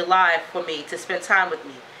here in July for me to spend time with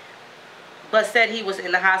me, but said he was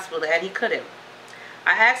in the hospital and he couldn't.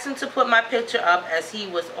 I asked him to put my picture up as he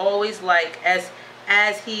was always liking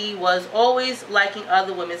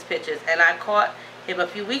other women's pictures, and I caught him a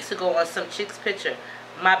few weeks ago on some chick's picture,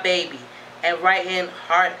 my baby, and writing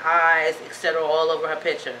heart eyes, etc. all over her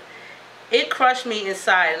picture. It crushed me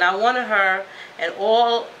inside, and I wanted her and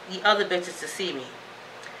all the other bitches to see me.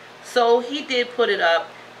 So he did put it up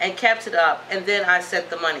and kept it up, and then I sent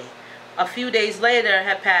the money. A few days later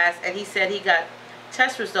had passed, and he said he got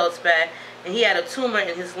test results back and he had a tumor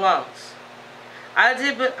in his lungs. I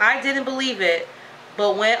didn't believe it,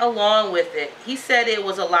 but went along with it. He said it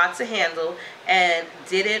was a lot to handle and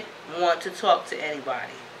didn't want to talk to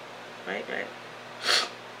anybody. Right.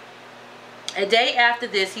 A day after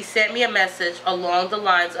this, he sent me a message along the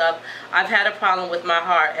lines of, I've had a problem with my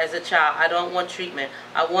heart as a child. I don't want treatment.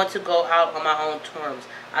 I want to go out on my own terms.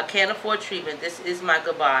 I can't afford treatment. This is my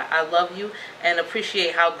goodbye. I love you and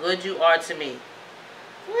appreciate how good you are to me.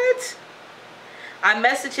 What? I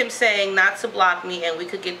messaged him saying not to block me and we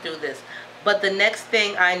could get through this. But the next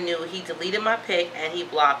thing I knew, he deleted my pic and he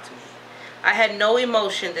blocked me. I had no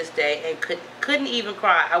emotion this day and couldn't even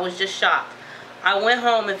cry. I was just shocked. I went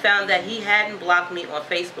home and found that he hadn't blocked me on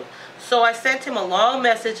Facebook. So I sent him a long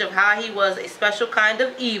message of how he was a special kind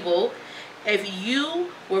of evil. If you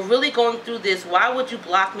were really going through this, why would you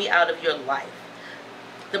block me out of your life?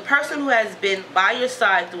 The person who has been by your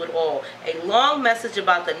side through it all. A long message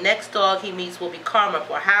about the next dog he meets will be karma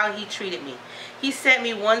for how he treated me. He sent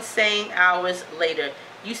me one saying hours later,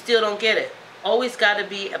 you still don't get it. Always gotta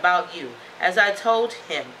be about you. As I told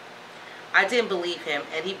him, I didn't believe him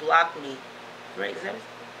and he blocked me. Right, is that it?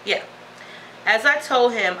 Yeah. As I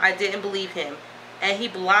told him, I didn't believe him, and he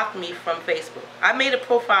blocked me from Facebook. I made a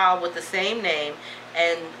profile with the same name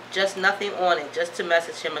and just nothing on it, just to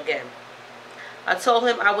message him again. I told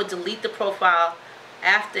him I would delete the profile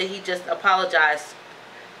after he just apologized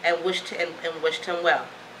and wished him well.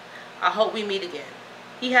 I hope we meet again.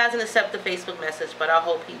 He hasn't accepted the Facebook message, but I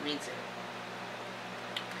hope he reads it.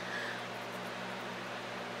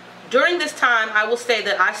 During this time, I will say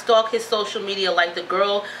that I stalk his social media like the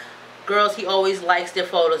girls he always likes their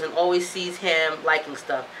photos and always sees him liking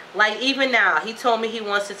stuff. Like even now, he told me he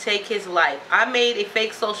wants to take his life. I made a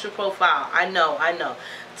fake social profile, I know,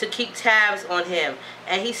 to keep tabs on him,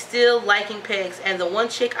 and he's still liking pics, and the one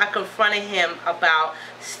chick I confronted him about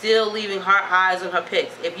still leaving heart eyes on her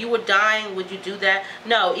pics. If you were dying, would you do that?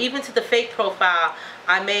 No, even to the fake profile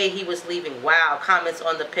I made, he was leaving wow comments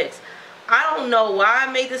on the pics. I don't know why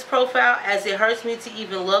I made this profile, as it hurts me to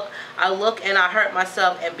even look. I look and I hurt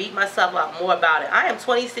myself and beat myself up more about it. I am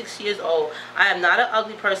 26 years old. I am not an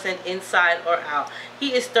ugly person inside or out.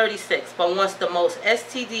 He is 36, but wants the most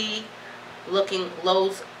STD looking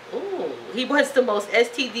loads. Ooh, he wants the most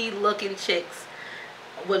STD looking chicks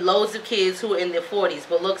with loads of kids who are in their 40s,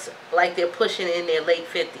 but looks like they're pushing in their late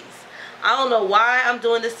 50s. I don't know why I'm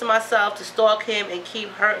doing this to myself, to stalk him and keep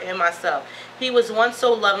hurting myself. He was once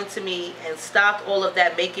so loving to me and stopped all of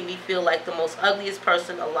that, making me feel like the most ugliest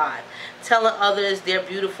person alive. Telling others they're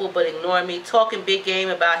beautiful but ignoring me. Talking big game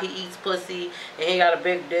about he eats pussy and he got a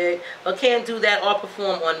big dick, but can't do that or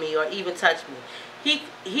perform on me or even touch me.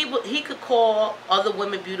 He could call other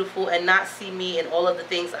women beautiful and not see me and all of the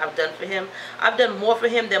things I've done for him. I've done more for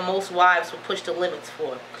him than most wives would push the limits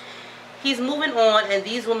for. He's moving on, and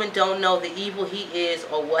these women don't know the evil he is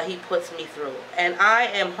or what he puts me through. And I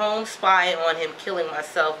am home spying on him, killing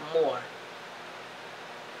myself more.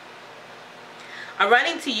 I'm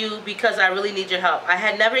writing to you because I really need your help. I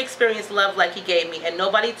had never experienced love like he gave me, and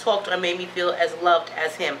nobody talked or made me feel as loved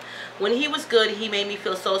as him. When he was good, he made me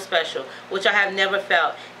feel so special, which I have never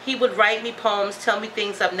felt. He would write me poems, tell me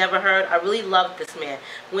things I've never heard. I really loved this man.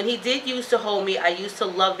 When he did used to hold me, I used to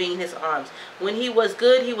love being in his arms. When he was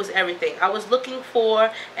good, he was everything I was looking for,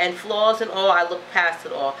 and flaws and all, I looked past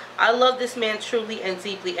it all. I love this man truly and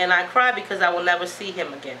deeply, and I cry because I will never see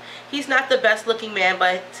him again. He's not the best looking man,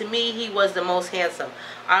 but to me, he was the most handsome.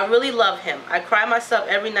 I really love him. I cry myself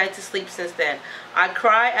every night to sleep since then. I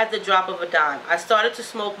cry at the drop of a dime. I started to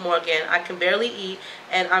smoke more again. I can barely eat,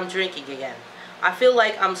 and I'm drinking again. I feel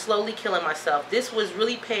like I'm slowly killing myself. This has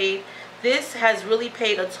really paid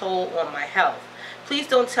a toll on my health. Please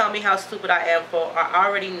don't tell me how stupid I am, for I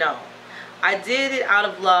already know. I did it out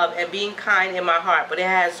of love and being kind in my heart, but it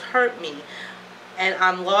has hurt me, and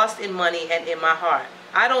I'm lost in money and in my heart.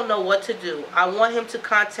 I don't know what to do. I want him to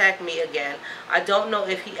contact me again. I don't know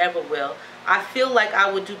if he ever will. I feel like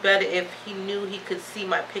I would do better if he knew he could see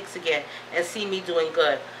my pics again and see me doing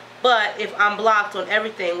good. But if I'm blocked on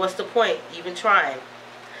everything, what's the point even trying?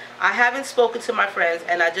 I haven't spoken to my friends,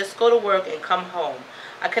 and I just go to work and come home.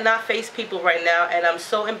 I cannot face people right now, and I'm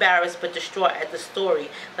so embarrassed but distraught at the story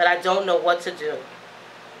that I don't know what to do.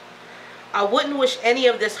 I wouldn't wish any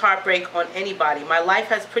of this heartbreak on anybody. My life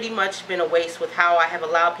has pretty much been a waste with how I have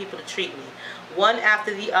allowed people to treat me. One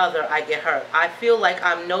after the other, I get hurt. I feel like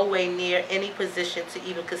I'm no way near any position to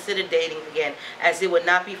even consider dating again, as it would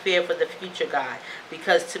not be fair for the future guy.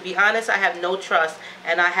 Because to be honest, I have no trust,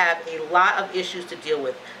 and I have a lot of issues to deal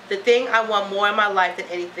with. The thing I want more in my life than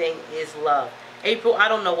anything is love. April, I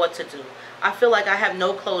don't know what to do. I feel like I have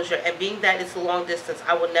no closure, and being that it's a long distance,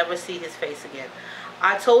 I will never see his face again.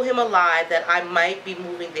 I told him a lie that I might be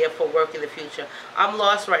moving there for work in the future. I'm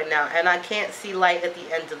lost right now, and I can't see light at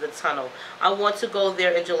the end of the tunnel. I want to go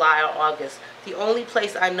there in July or August. The only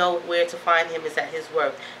place I know where to find him is at his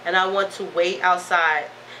work, and I want to wait outside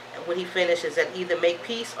when he finishes and either make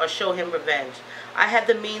peace or show him revenge. I had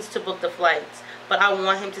the means to book the flights, but I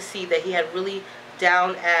want him to see that he had a really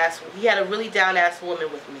down-ass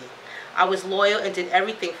woman with me. I was loyal and did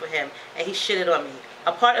everything for him, and he shitted on me.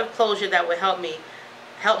 A part of closure that would help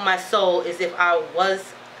my soul is a part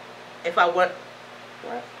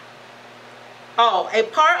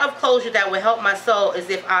of closure that would help my soul is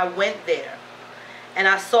if I went there and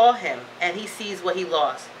I saw him and he sees what he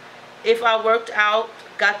lost. If I worked out,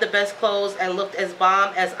 got the best clothes, and looked as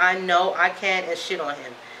bomb as I know I can and shit on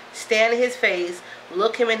him. Stand in his face,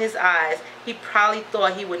 look him in his eyes. He probably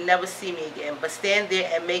thought he would never see me again, but stand there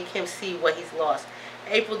and make him see what he's lost.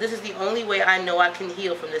 April, this is the only way I know I can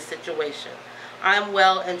heal from this situation. I'm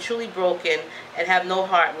well and truly broken and have no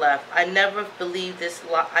heart left. I never believed his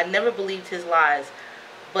lies,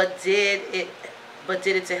 but did it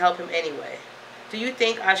to help him anyway. Do you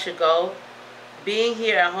think I should go? being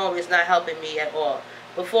here at home is not helping me at all.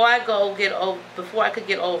 Before I could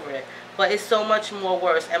get over it. But it's so much more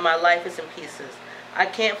worse, and my life is in pieces. I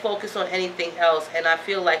can't focus on anything else, and I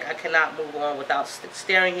feel like I cannot move on without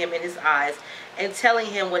staring him in his eyes and telling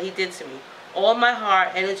him what he did to me. All my heart,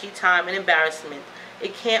 energy, time, and embarrassment.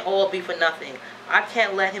 It can't all be for nothing. I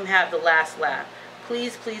can't let him have the last laugh.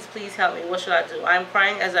 Please, please, please help me. What should I do? I am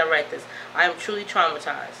crying as I write this. I am truly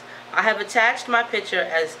traumatized. I have attached my picture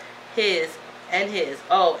as his and his.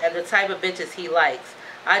 Oh, and the type of bitches he likes.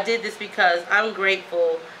 I did this because I'm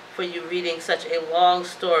grateful for you reading such a long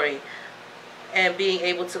story and being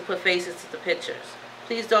able to put faces to the pictures.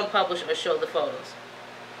 Please don't publish or show the photos.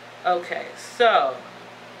 Okay, so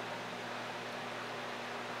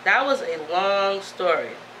that was a long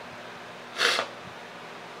story.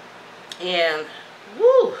 And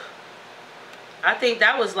woo, I think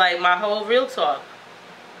that was like my whole real talk.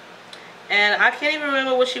 And I can't even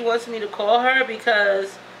remember what she wants me to call her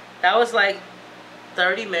because that was like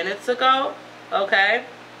 30 minutes ago. Okay.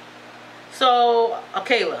 So,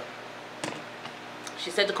 Kayla. She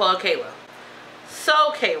said to call her Kayla.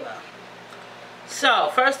 So, Kayla. So,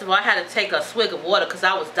 first of all, I had to take a swig of water because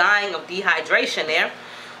I was dying of dehydration there.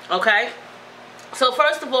 Okay. So,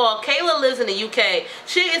 first of all, Kayla lives in the UK.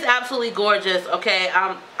 She is absolutely gorgeous. Okay.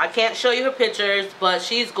 I can't show you her pictures, but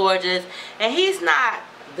she's gorgeous. And he's not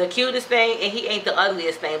the cutest thing, and he ain't the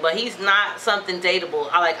ugliest thing, but he's not something dateable.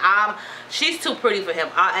 She's too pretty for him.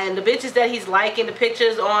 And the bitches that he's liking the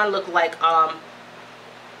pictures on look like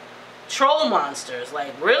troll monsters.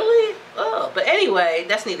 Like, really? Oh, but anyway,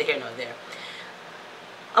 that's neither here nor there.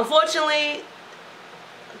 Unfortunately,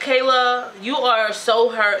 Kayla, you are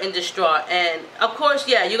so hurt and distraught, and of course,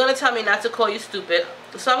 yeah, you're gonna tell me not to call you stupid,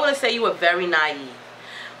 so I'm gonna say you were very naive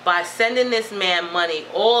by sending this man money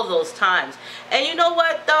all those times. And you know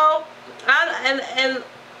what though, I'm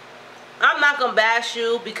not gonna bash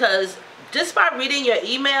you, because just by reading your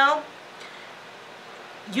email,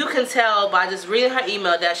 you can tell by just reading her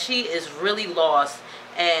email that she is really lost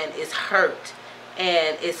and is hurt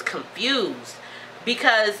and is confused.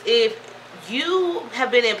 Because if you have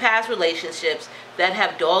been in past relationships that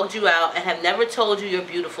have dogged you out and have never told you you're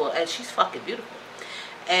beautiful, and she's fucking beautiful,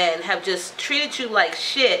 and have just treated you like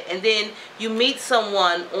shit, and then you meet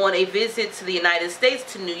someone on a visit to the United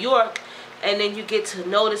States, to New York, and then you get to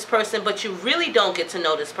know this person, but you really don't get to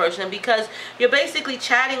know this person because you're basically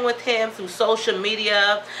chatting with him through social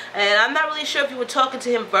media. And I'm not really sure if you were talking to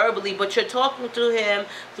him verbally, but you're talking to him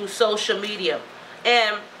through social media.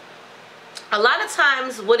 And a lot of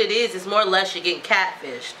times what it is more or less you're getting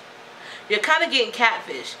catfished. You're kind of getting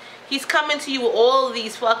catfished. He's coming to you with all of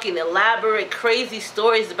these fucking elaborate, crazy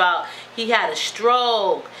stories about he had a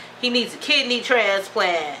stroke, he needs a kidney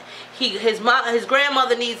transplant, his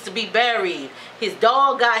grandmother needs to be buried, his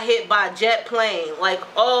dog got hit by a jet plane, like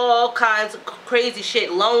all kinds of crazy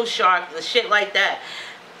shit, loan shark and shit like that.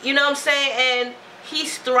 You know what I'm saying? And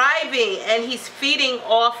he's thriving and he's feeding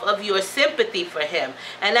off of your sympathy for him.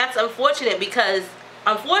 And that's unfortunate because,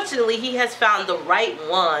 unfortunately, he has found the right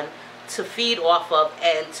one to feed off of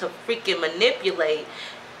and to freaking manipulate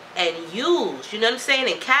and use. You know what I'm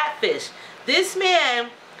saying? And catfish. This man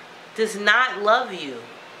does not love you,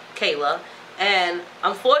 Kayla. And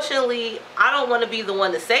unfortunately, I don't want to be the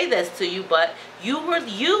one to say this to you, but you were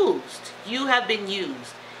used. You have been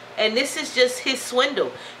used. And this is just his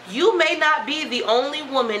swindle. You may not be the only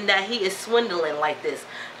woman that he is swindling like this.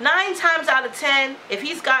 9 times out of 10, if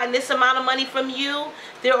he's gotten this amount of money from you,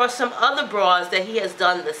 there are some other bras that he has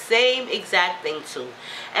done the same exact thing to.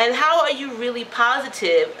 And how are you really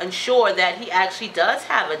positive and sure that he actually does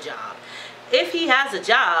have a job? If he has a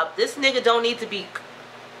job, this nigga don't need to be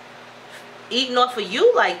eating off of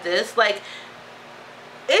you like this. Like,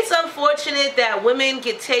 it's unfortunate that women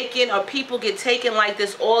get taken or people get taken like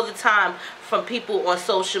this all the time from people on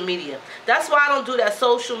social media. That's why I don't do that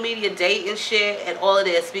social media dating shit and all of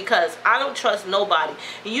this, because I don't trust nobody.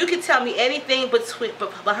 And you can tell me anything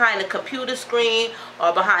behind a computer screen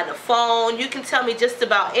or behind a phone. You can tell me just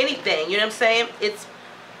about anything. You know what I'm saying?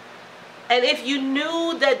 And if you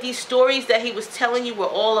knew that these stories that he was telling you were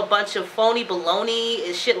all a bunch of phony baloney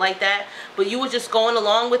and shit like that, but you were just going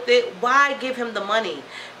along with it, why give him the money?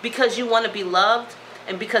 Because you want to be loved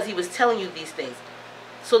and because he was telling you these things.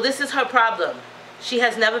 So this is her problem. She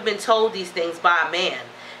has never been told these things by a man.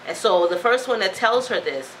 And so the first one that tells her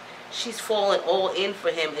this, she's falling all in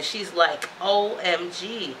for him. And she's like,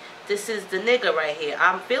 OMG, this is the nigga right here.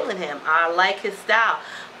 I'm feeling him. I like his style.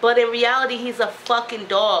 But in reality, he's a fucking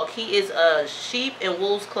dog. He is a sheep in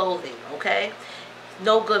wolf's clothing, okay?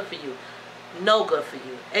 No good for you. No good for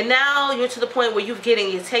you. And now you're to the point where you're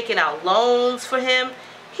taking out loans for him.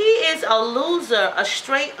 He is a loser, a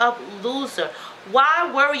straight up loser.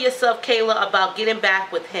 Why worry yourself, Kayla, about getting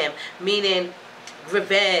back with him? Meaning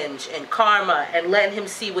revenge and karma and letting him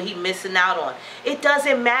see what he's missing out on. It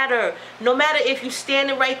doesn't matter. No matter if you're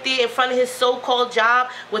standing right there in front of his so-called job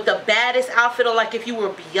with the baddest outfit on, like if you were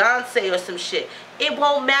Beyonce or some shit. It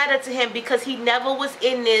won't matter to him because he never was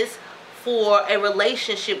in this for a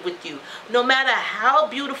relationship with you. No matter how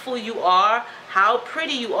beautiful you are, how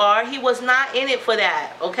pretty you are, he was not in it for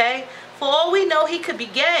that, okay? For all we know, he could be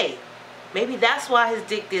gay. Maybe that's why his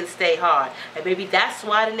dick didn't stay hard. And maybe that's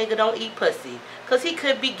why the nigga don't eat pussy. Because he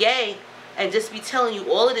could be gay and just be telling you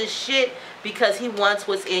all of this shit because he wants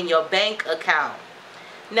what's in your bank account.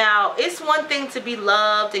 Now, it's one thing to be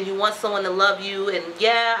loved and you want someone to love you. And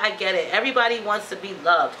yeah, I get it. Everybody wants to be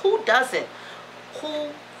loved. Who doesn't? Who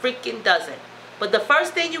freaking doesn't? But the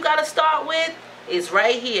first thing you got to start with is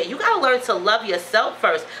right here. You got to learn to love yourself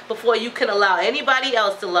first before you can allow anybody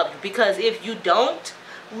else to love you. Because if you don't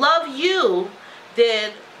love you,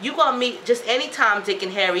 then you're going to meet just any Tom, Dick,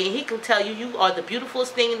 and Harry, and he can tell you you are the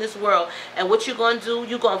beautifulest thing in this world. And what you're going to do,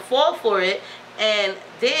 you're going to fall for it, and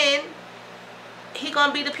then he going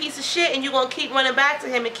to be the piece of shit, and you're going to keep running back to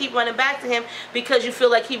him and keep running back to him because you feel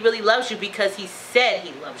like he really loves you because he said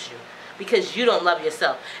he loves you. Because you don't love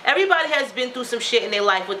yourself. Everybody has been through some shit in their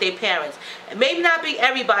life with their parents. Maybe not be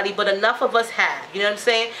everybody, but enough of us have. You know what I'm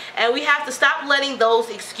saying? And we have to stop letting those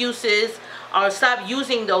excuses or stop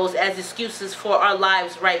using those as excuses for our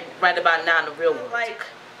lives right about now in the real world. Like,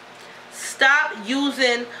 stop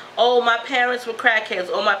using, oh, my parents were crackheads,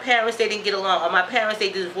 or my parents, they didn't get along, or my parents,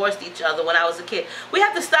 they divorced each other when I was a kid. We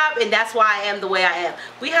have to stop, and that's why I am the way I am.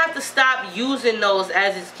 We have to stop using those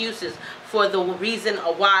as excuses for the reason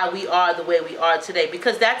why we are the way we are today,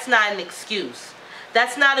 because that's not an excuse.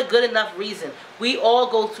 That's not a good enough reason. We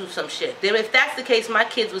all go through some shit. Then if that's the case, my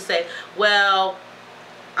kids would say, well,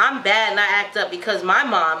 I'm bad and I act up because my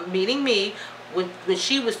mom, meaning me, when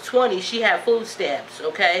she was 20, she had food stamps,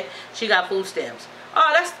 okay? She got food stamps.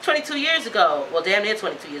 Oh, that's 22 years ago. Well, damn near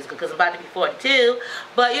 22 years ago because I'm about to be 42.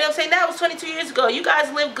 But, you know what I'm saying? That was 22 years ago. You guys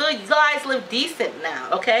live good. You guys live decent now,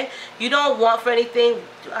 okay? You don't want for anything.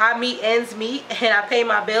 I meet ends meet and I pay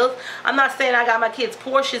my bills. I'm not saying I got my kids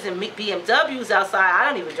Porsches and BMWs outside. I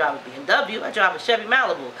don't even drive a BMW. I drive a Chevy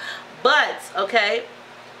Malibu. But, okay,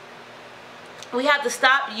 we have to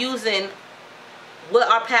stop using what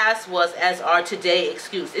our past was as our today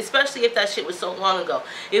excuse, especially if that shit was so long ago.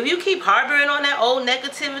 If you keep harboring on that old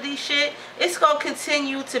negativity shit, it's gonna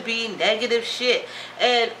continue to be negative shit.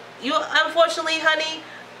 And you, unfortunately, honey,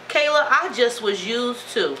 Kayla, I just was used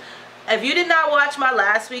to. If you did not watch my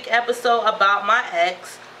last week episode about my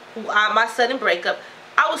ex, my sudden breakup,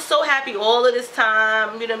 I was so happy all of this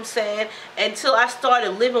time, you know what I'm saying, until I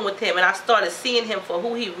started living with him and I started seeing him for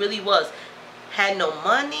who he really was. Had no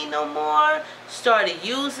money no more, started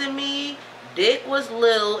using me, dick was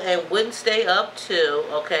little and wouldn't stay up too,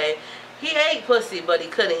 okay? He ate pussy, but he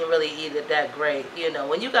couldn't really eat it that great, you know.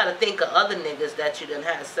 When you gotta think of other niggas that you done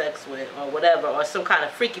had sex with or whatever, or some kind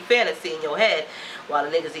of freaky fantasy in your head while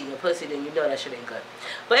the niggas eating your pussy, then you know that shit ain't good.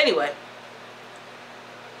 But anyway,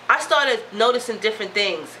 I started noticing different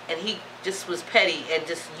things, and he just was petty and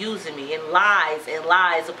just using me, and lies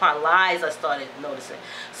upon lies I started noticing.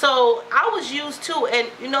 So I was used too, and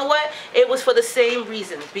you know what? It was for the same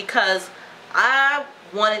reasons, because I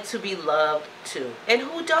wanted to be loved too. And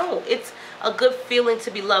who don't? It's a good feeling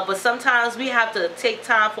to be loved, but sometimes we have to take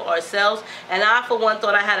time for ourselves. And I, for one,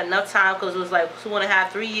 thought I had enough time because it was like 2.5,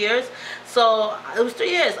 3 years. So it was 3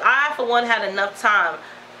 years. I, for one, had enough time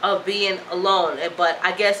of being alone, but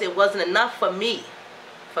I guess it wasn't enough for me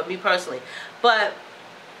personally. But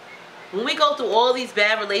when we go through all these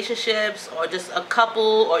bad relationships, or just a couple,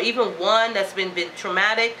 or even one that's been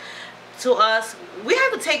traumatic to us, we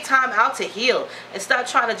have to take time out to heal and stop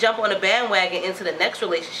trying to jump on a bandwagon into the next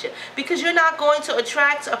relationship, because you're not going to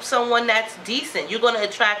attract someone that's decent. You're going to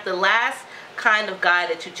attract the last kind of guy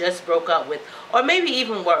that you just broke up with, or maybe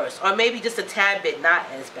even worse, or maybe just a tad bit not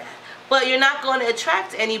as bad. But you're not going to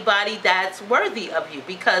attract anybody that's worthy of you,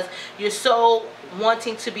 because you're so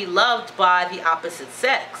wanting to be loved by the opposite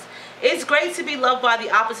sex. It's great to be loved by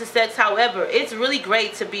the opposite sex. However, it's really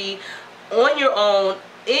great to be on your own,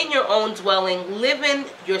 in your own dwelling, living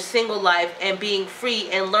your single life and being free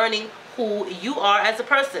and learning who you are as a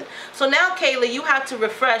person. So now, Kayla, you have to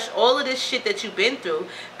refresh all of this shit that you've been through,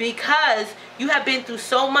 because you have been through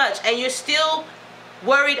so much and you're still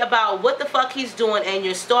worried about what the fuck he's doing, and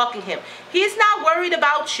you're stalking him. He's not worried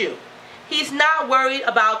about you. He's not worried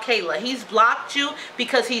about Kayla. He's blocked you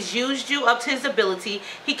because he's used you up to his ability.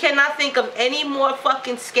 He cannot think of any more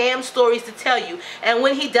fucking scam stories to tell you. And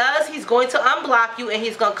when he does, he's going to unblock you and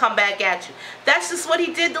he's going to come back at you. That's just what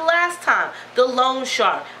he did the last time. The loan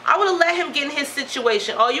shark. I would have let him get in his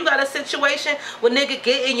situation. Oh, you got a situation? Well, nigga,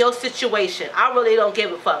 get in your situation. I really don't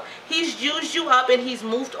give a fuck. He's used you up and he's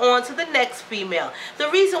moved on to the next female. The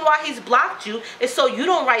reason why he's blocked you is so you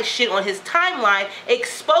don't write shit on his timeline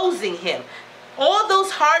exposing him. All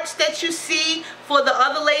those hearts that you see for the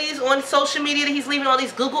other ladies on social media that he's leaving all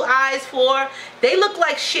these Google eyes for, they look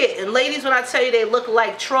like shit. And ladies, when I tell you they look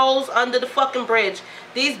like trolls under the fucking bridge,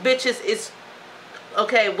 these bitches is,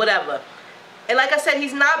 okay, whatever. And like I said,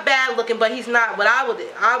 he's not bad looking, but he's not what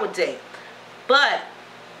I would date. But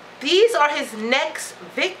these are his next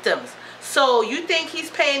victims. So you think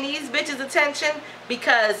he's paying these bitches attention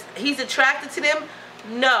because he's attracted to them?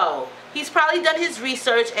 No. He's probably done his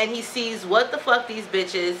research and he sees what the fuck these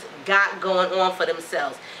bitches got going on for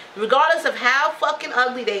themselves. Regardless of how fucking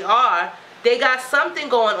ugly they are, they got something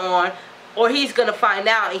going on, or he's going to find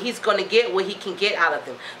out and he's going to get what he can get out of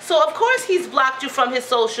them. So of course he's blocked you from his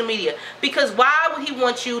social media, because why would he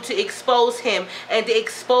want you to expose him and to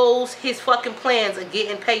expose his fucking plans of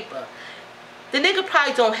getting paper? The nigga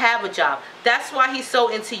probably don't have a job. That's why he's so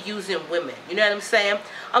into using women. You know what I'm saying?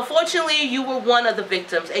 Unfortunately, you were one of the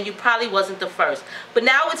victims and you probably wasn't the first. But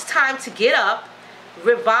now it's time to get up,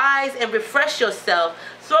 revise and refresh yourself.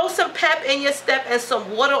 Throw some pep in your step and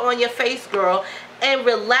some water on your face, girl, and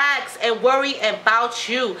relax and worry about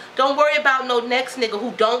you. Don't worry about no next nigga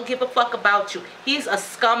who don't give a fuck about you. He's a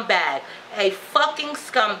scumbag. A fucking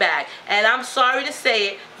scumbag. And I'm sorry to say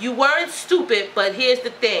it, you weren't stupid, but here's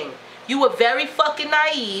the thing. You were very fucking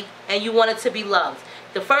naive and you wanted to be loved.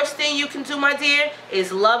 The first thing you can do, my dear,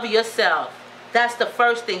 is love yourself. That's the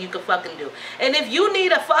first thing you can fucking do. And if you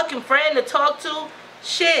need a fucking friend to talk to,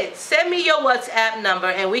 shit, send me your WhatsApp number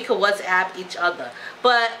and we can WhatsApp each other.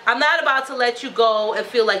 But I'm not about to let you go and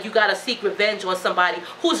feel like you gotta seek revenge on somebody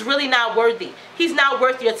who's really not worthy. He's not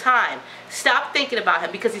worth your time. Stop thinking about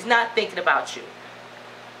him because he's not thinking about you.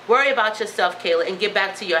 Worry about yourself, Kayla, and get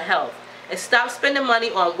back to your health. And stop spending money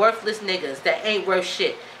on worthless niggas that ain't worth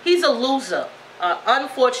shit. He's a loser. An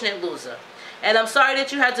unfortunate loser. And I'm sorry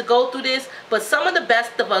that you had to go through this, but some of the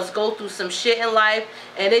best of us go through some shit in life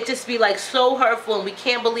and it just be like so hurtful and we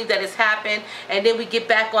can't believe that it's happened, and then we get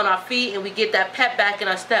back on our feet and we get that pep back in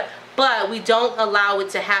our step. But we don't allow it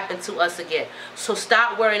to happen to us again. So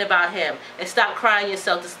stop worrying about him and stop crying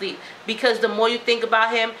yourself to sleep. Because the more you think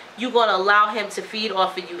about him, you're going to allow him to feed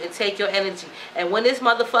off of you and take your energy. And when this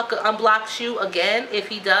motherfucker unblocks you again, if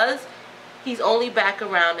he does, he's only back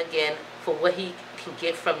around again for what he can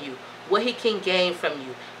get from you, what he can gain from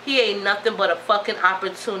you. He ain't nothing but a fucking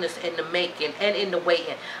opportunist in the making and in the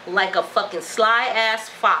waiting. Like a fucking sly ass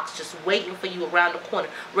fox just waiting for you around the corner,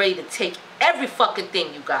 ready to take every fucking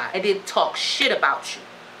thing you got and then talk shit about you.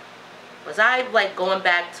 Was I like going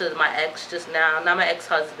back to my ex just now? Not my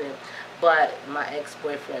ex-husband, but my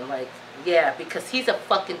ex-boyfriend. Like, yeah, because he's a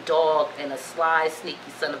fucking dog and a sly, sneaky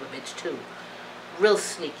son of a bitch too. Real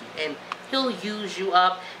sneaky. And he'll use you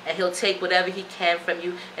up and he'll take whatever he can from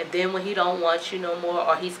you, and then when he don't want you no more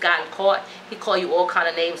or he's gotten caught, he call you all kind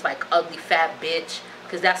of names like ugly fat bitch,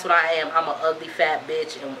 because that's what I am. I'm an ugly fat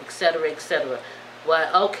bitch, and etc, etc.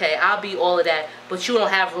 Well, okay, I'll be all of that, but you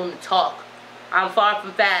don't have room to talk. I'm far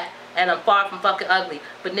from fat and I'm far from fucking ugly,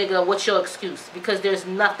 but nigga, what's your excuse? Because there's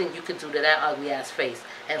nothing you can do to that ugly ass face.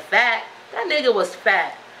 And fat, that nigga was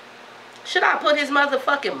fat. Should I put his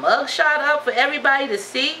motherfucking mugshot up for everybody to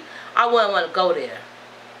see? I wouldn't want to go there.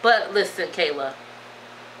 But listen, Kayla,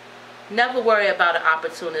 never worry about an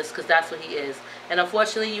opportunist, because that's what he is. And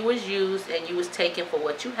unfortunately, you was used and you was taken for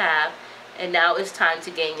what you have, and now it's time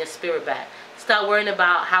to gain your spirit back. Stop worrying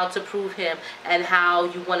about how to prove him and how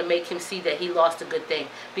you want to make him see that he lost a good thing,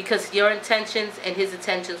 because your intentions and his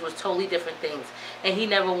intentions were totally different things. And he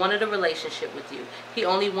never wanted a relationship with you. He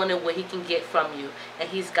only wanted what he can get from you, and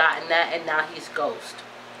he's gotten that, and now he's ghost.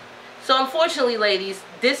 So unfortunately, ladies,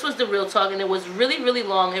 this was the real talk, and it was really, really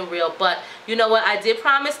long and real. But you know what? I did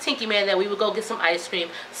promise Tinky Man that we would go get some ice cream.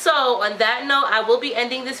 So on that note, I will be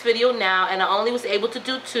ending this video now, and I only was able to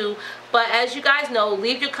do 2. But as you guys know,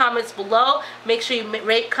 leave your comments below. Make sure you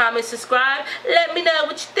rate, comment, subscribe. Let me know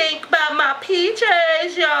what you think about my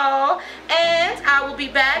peaches, y'all. And I will be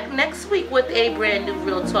back next week with a brand new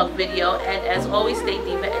Real Talk video. And as always, stay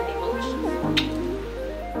diva and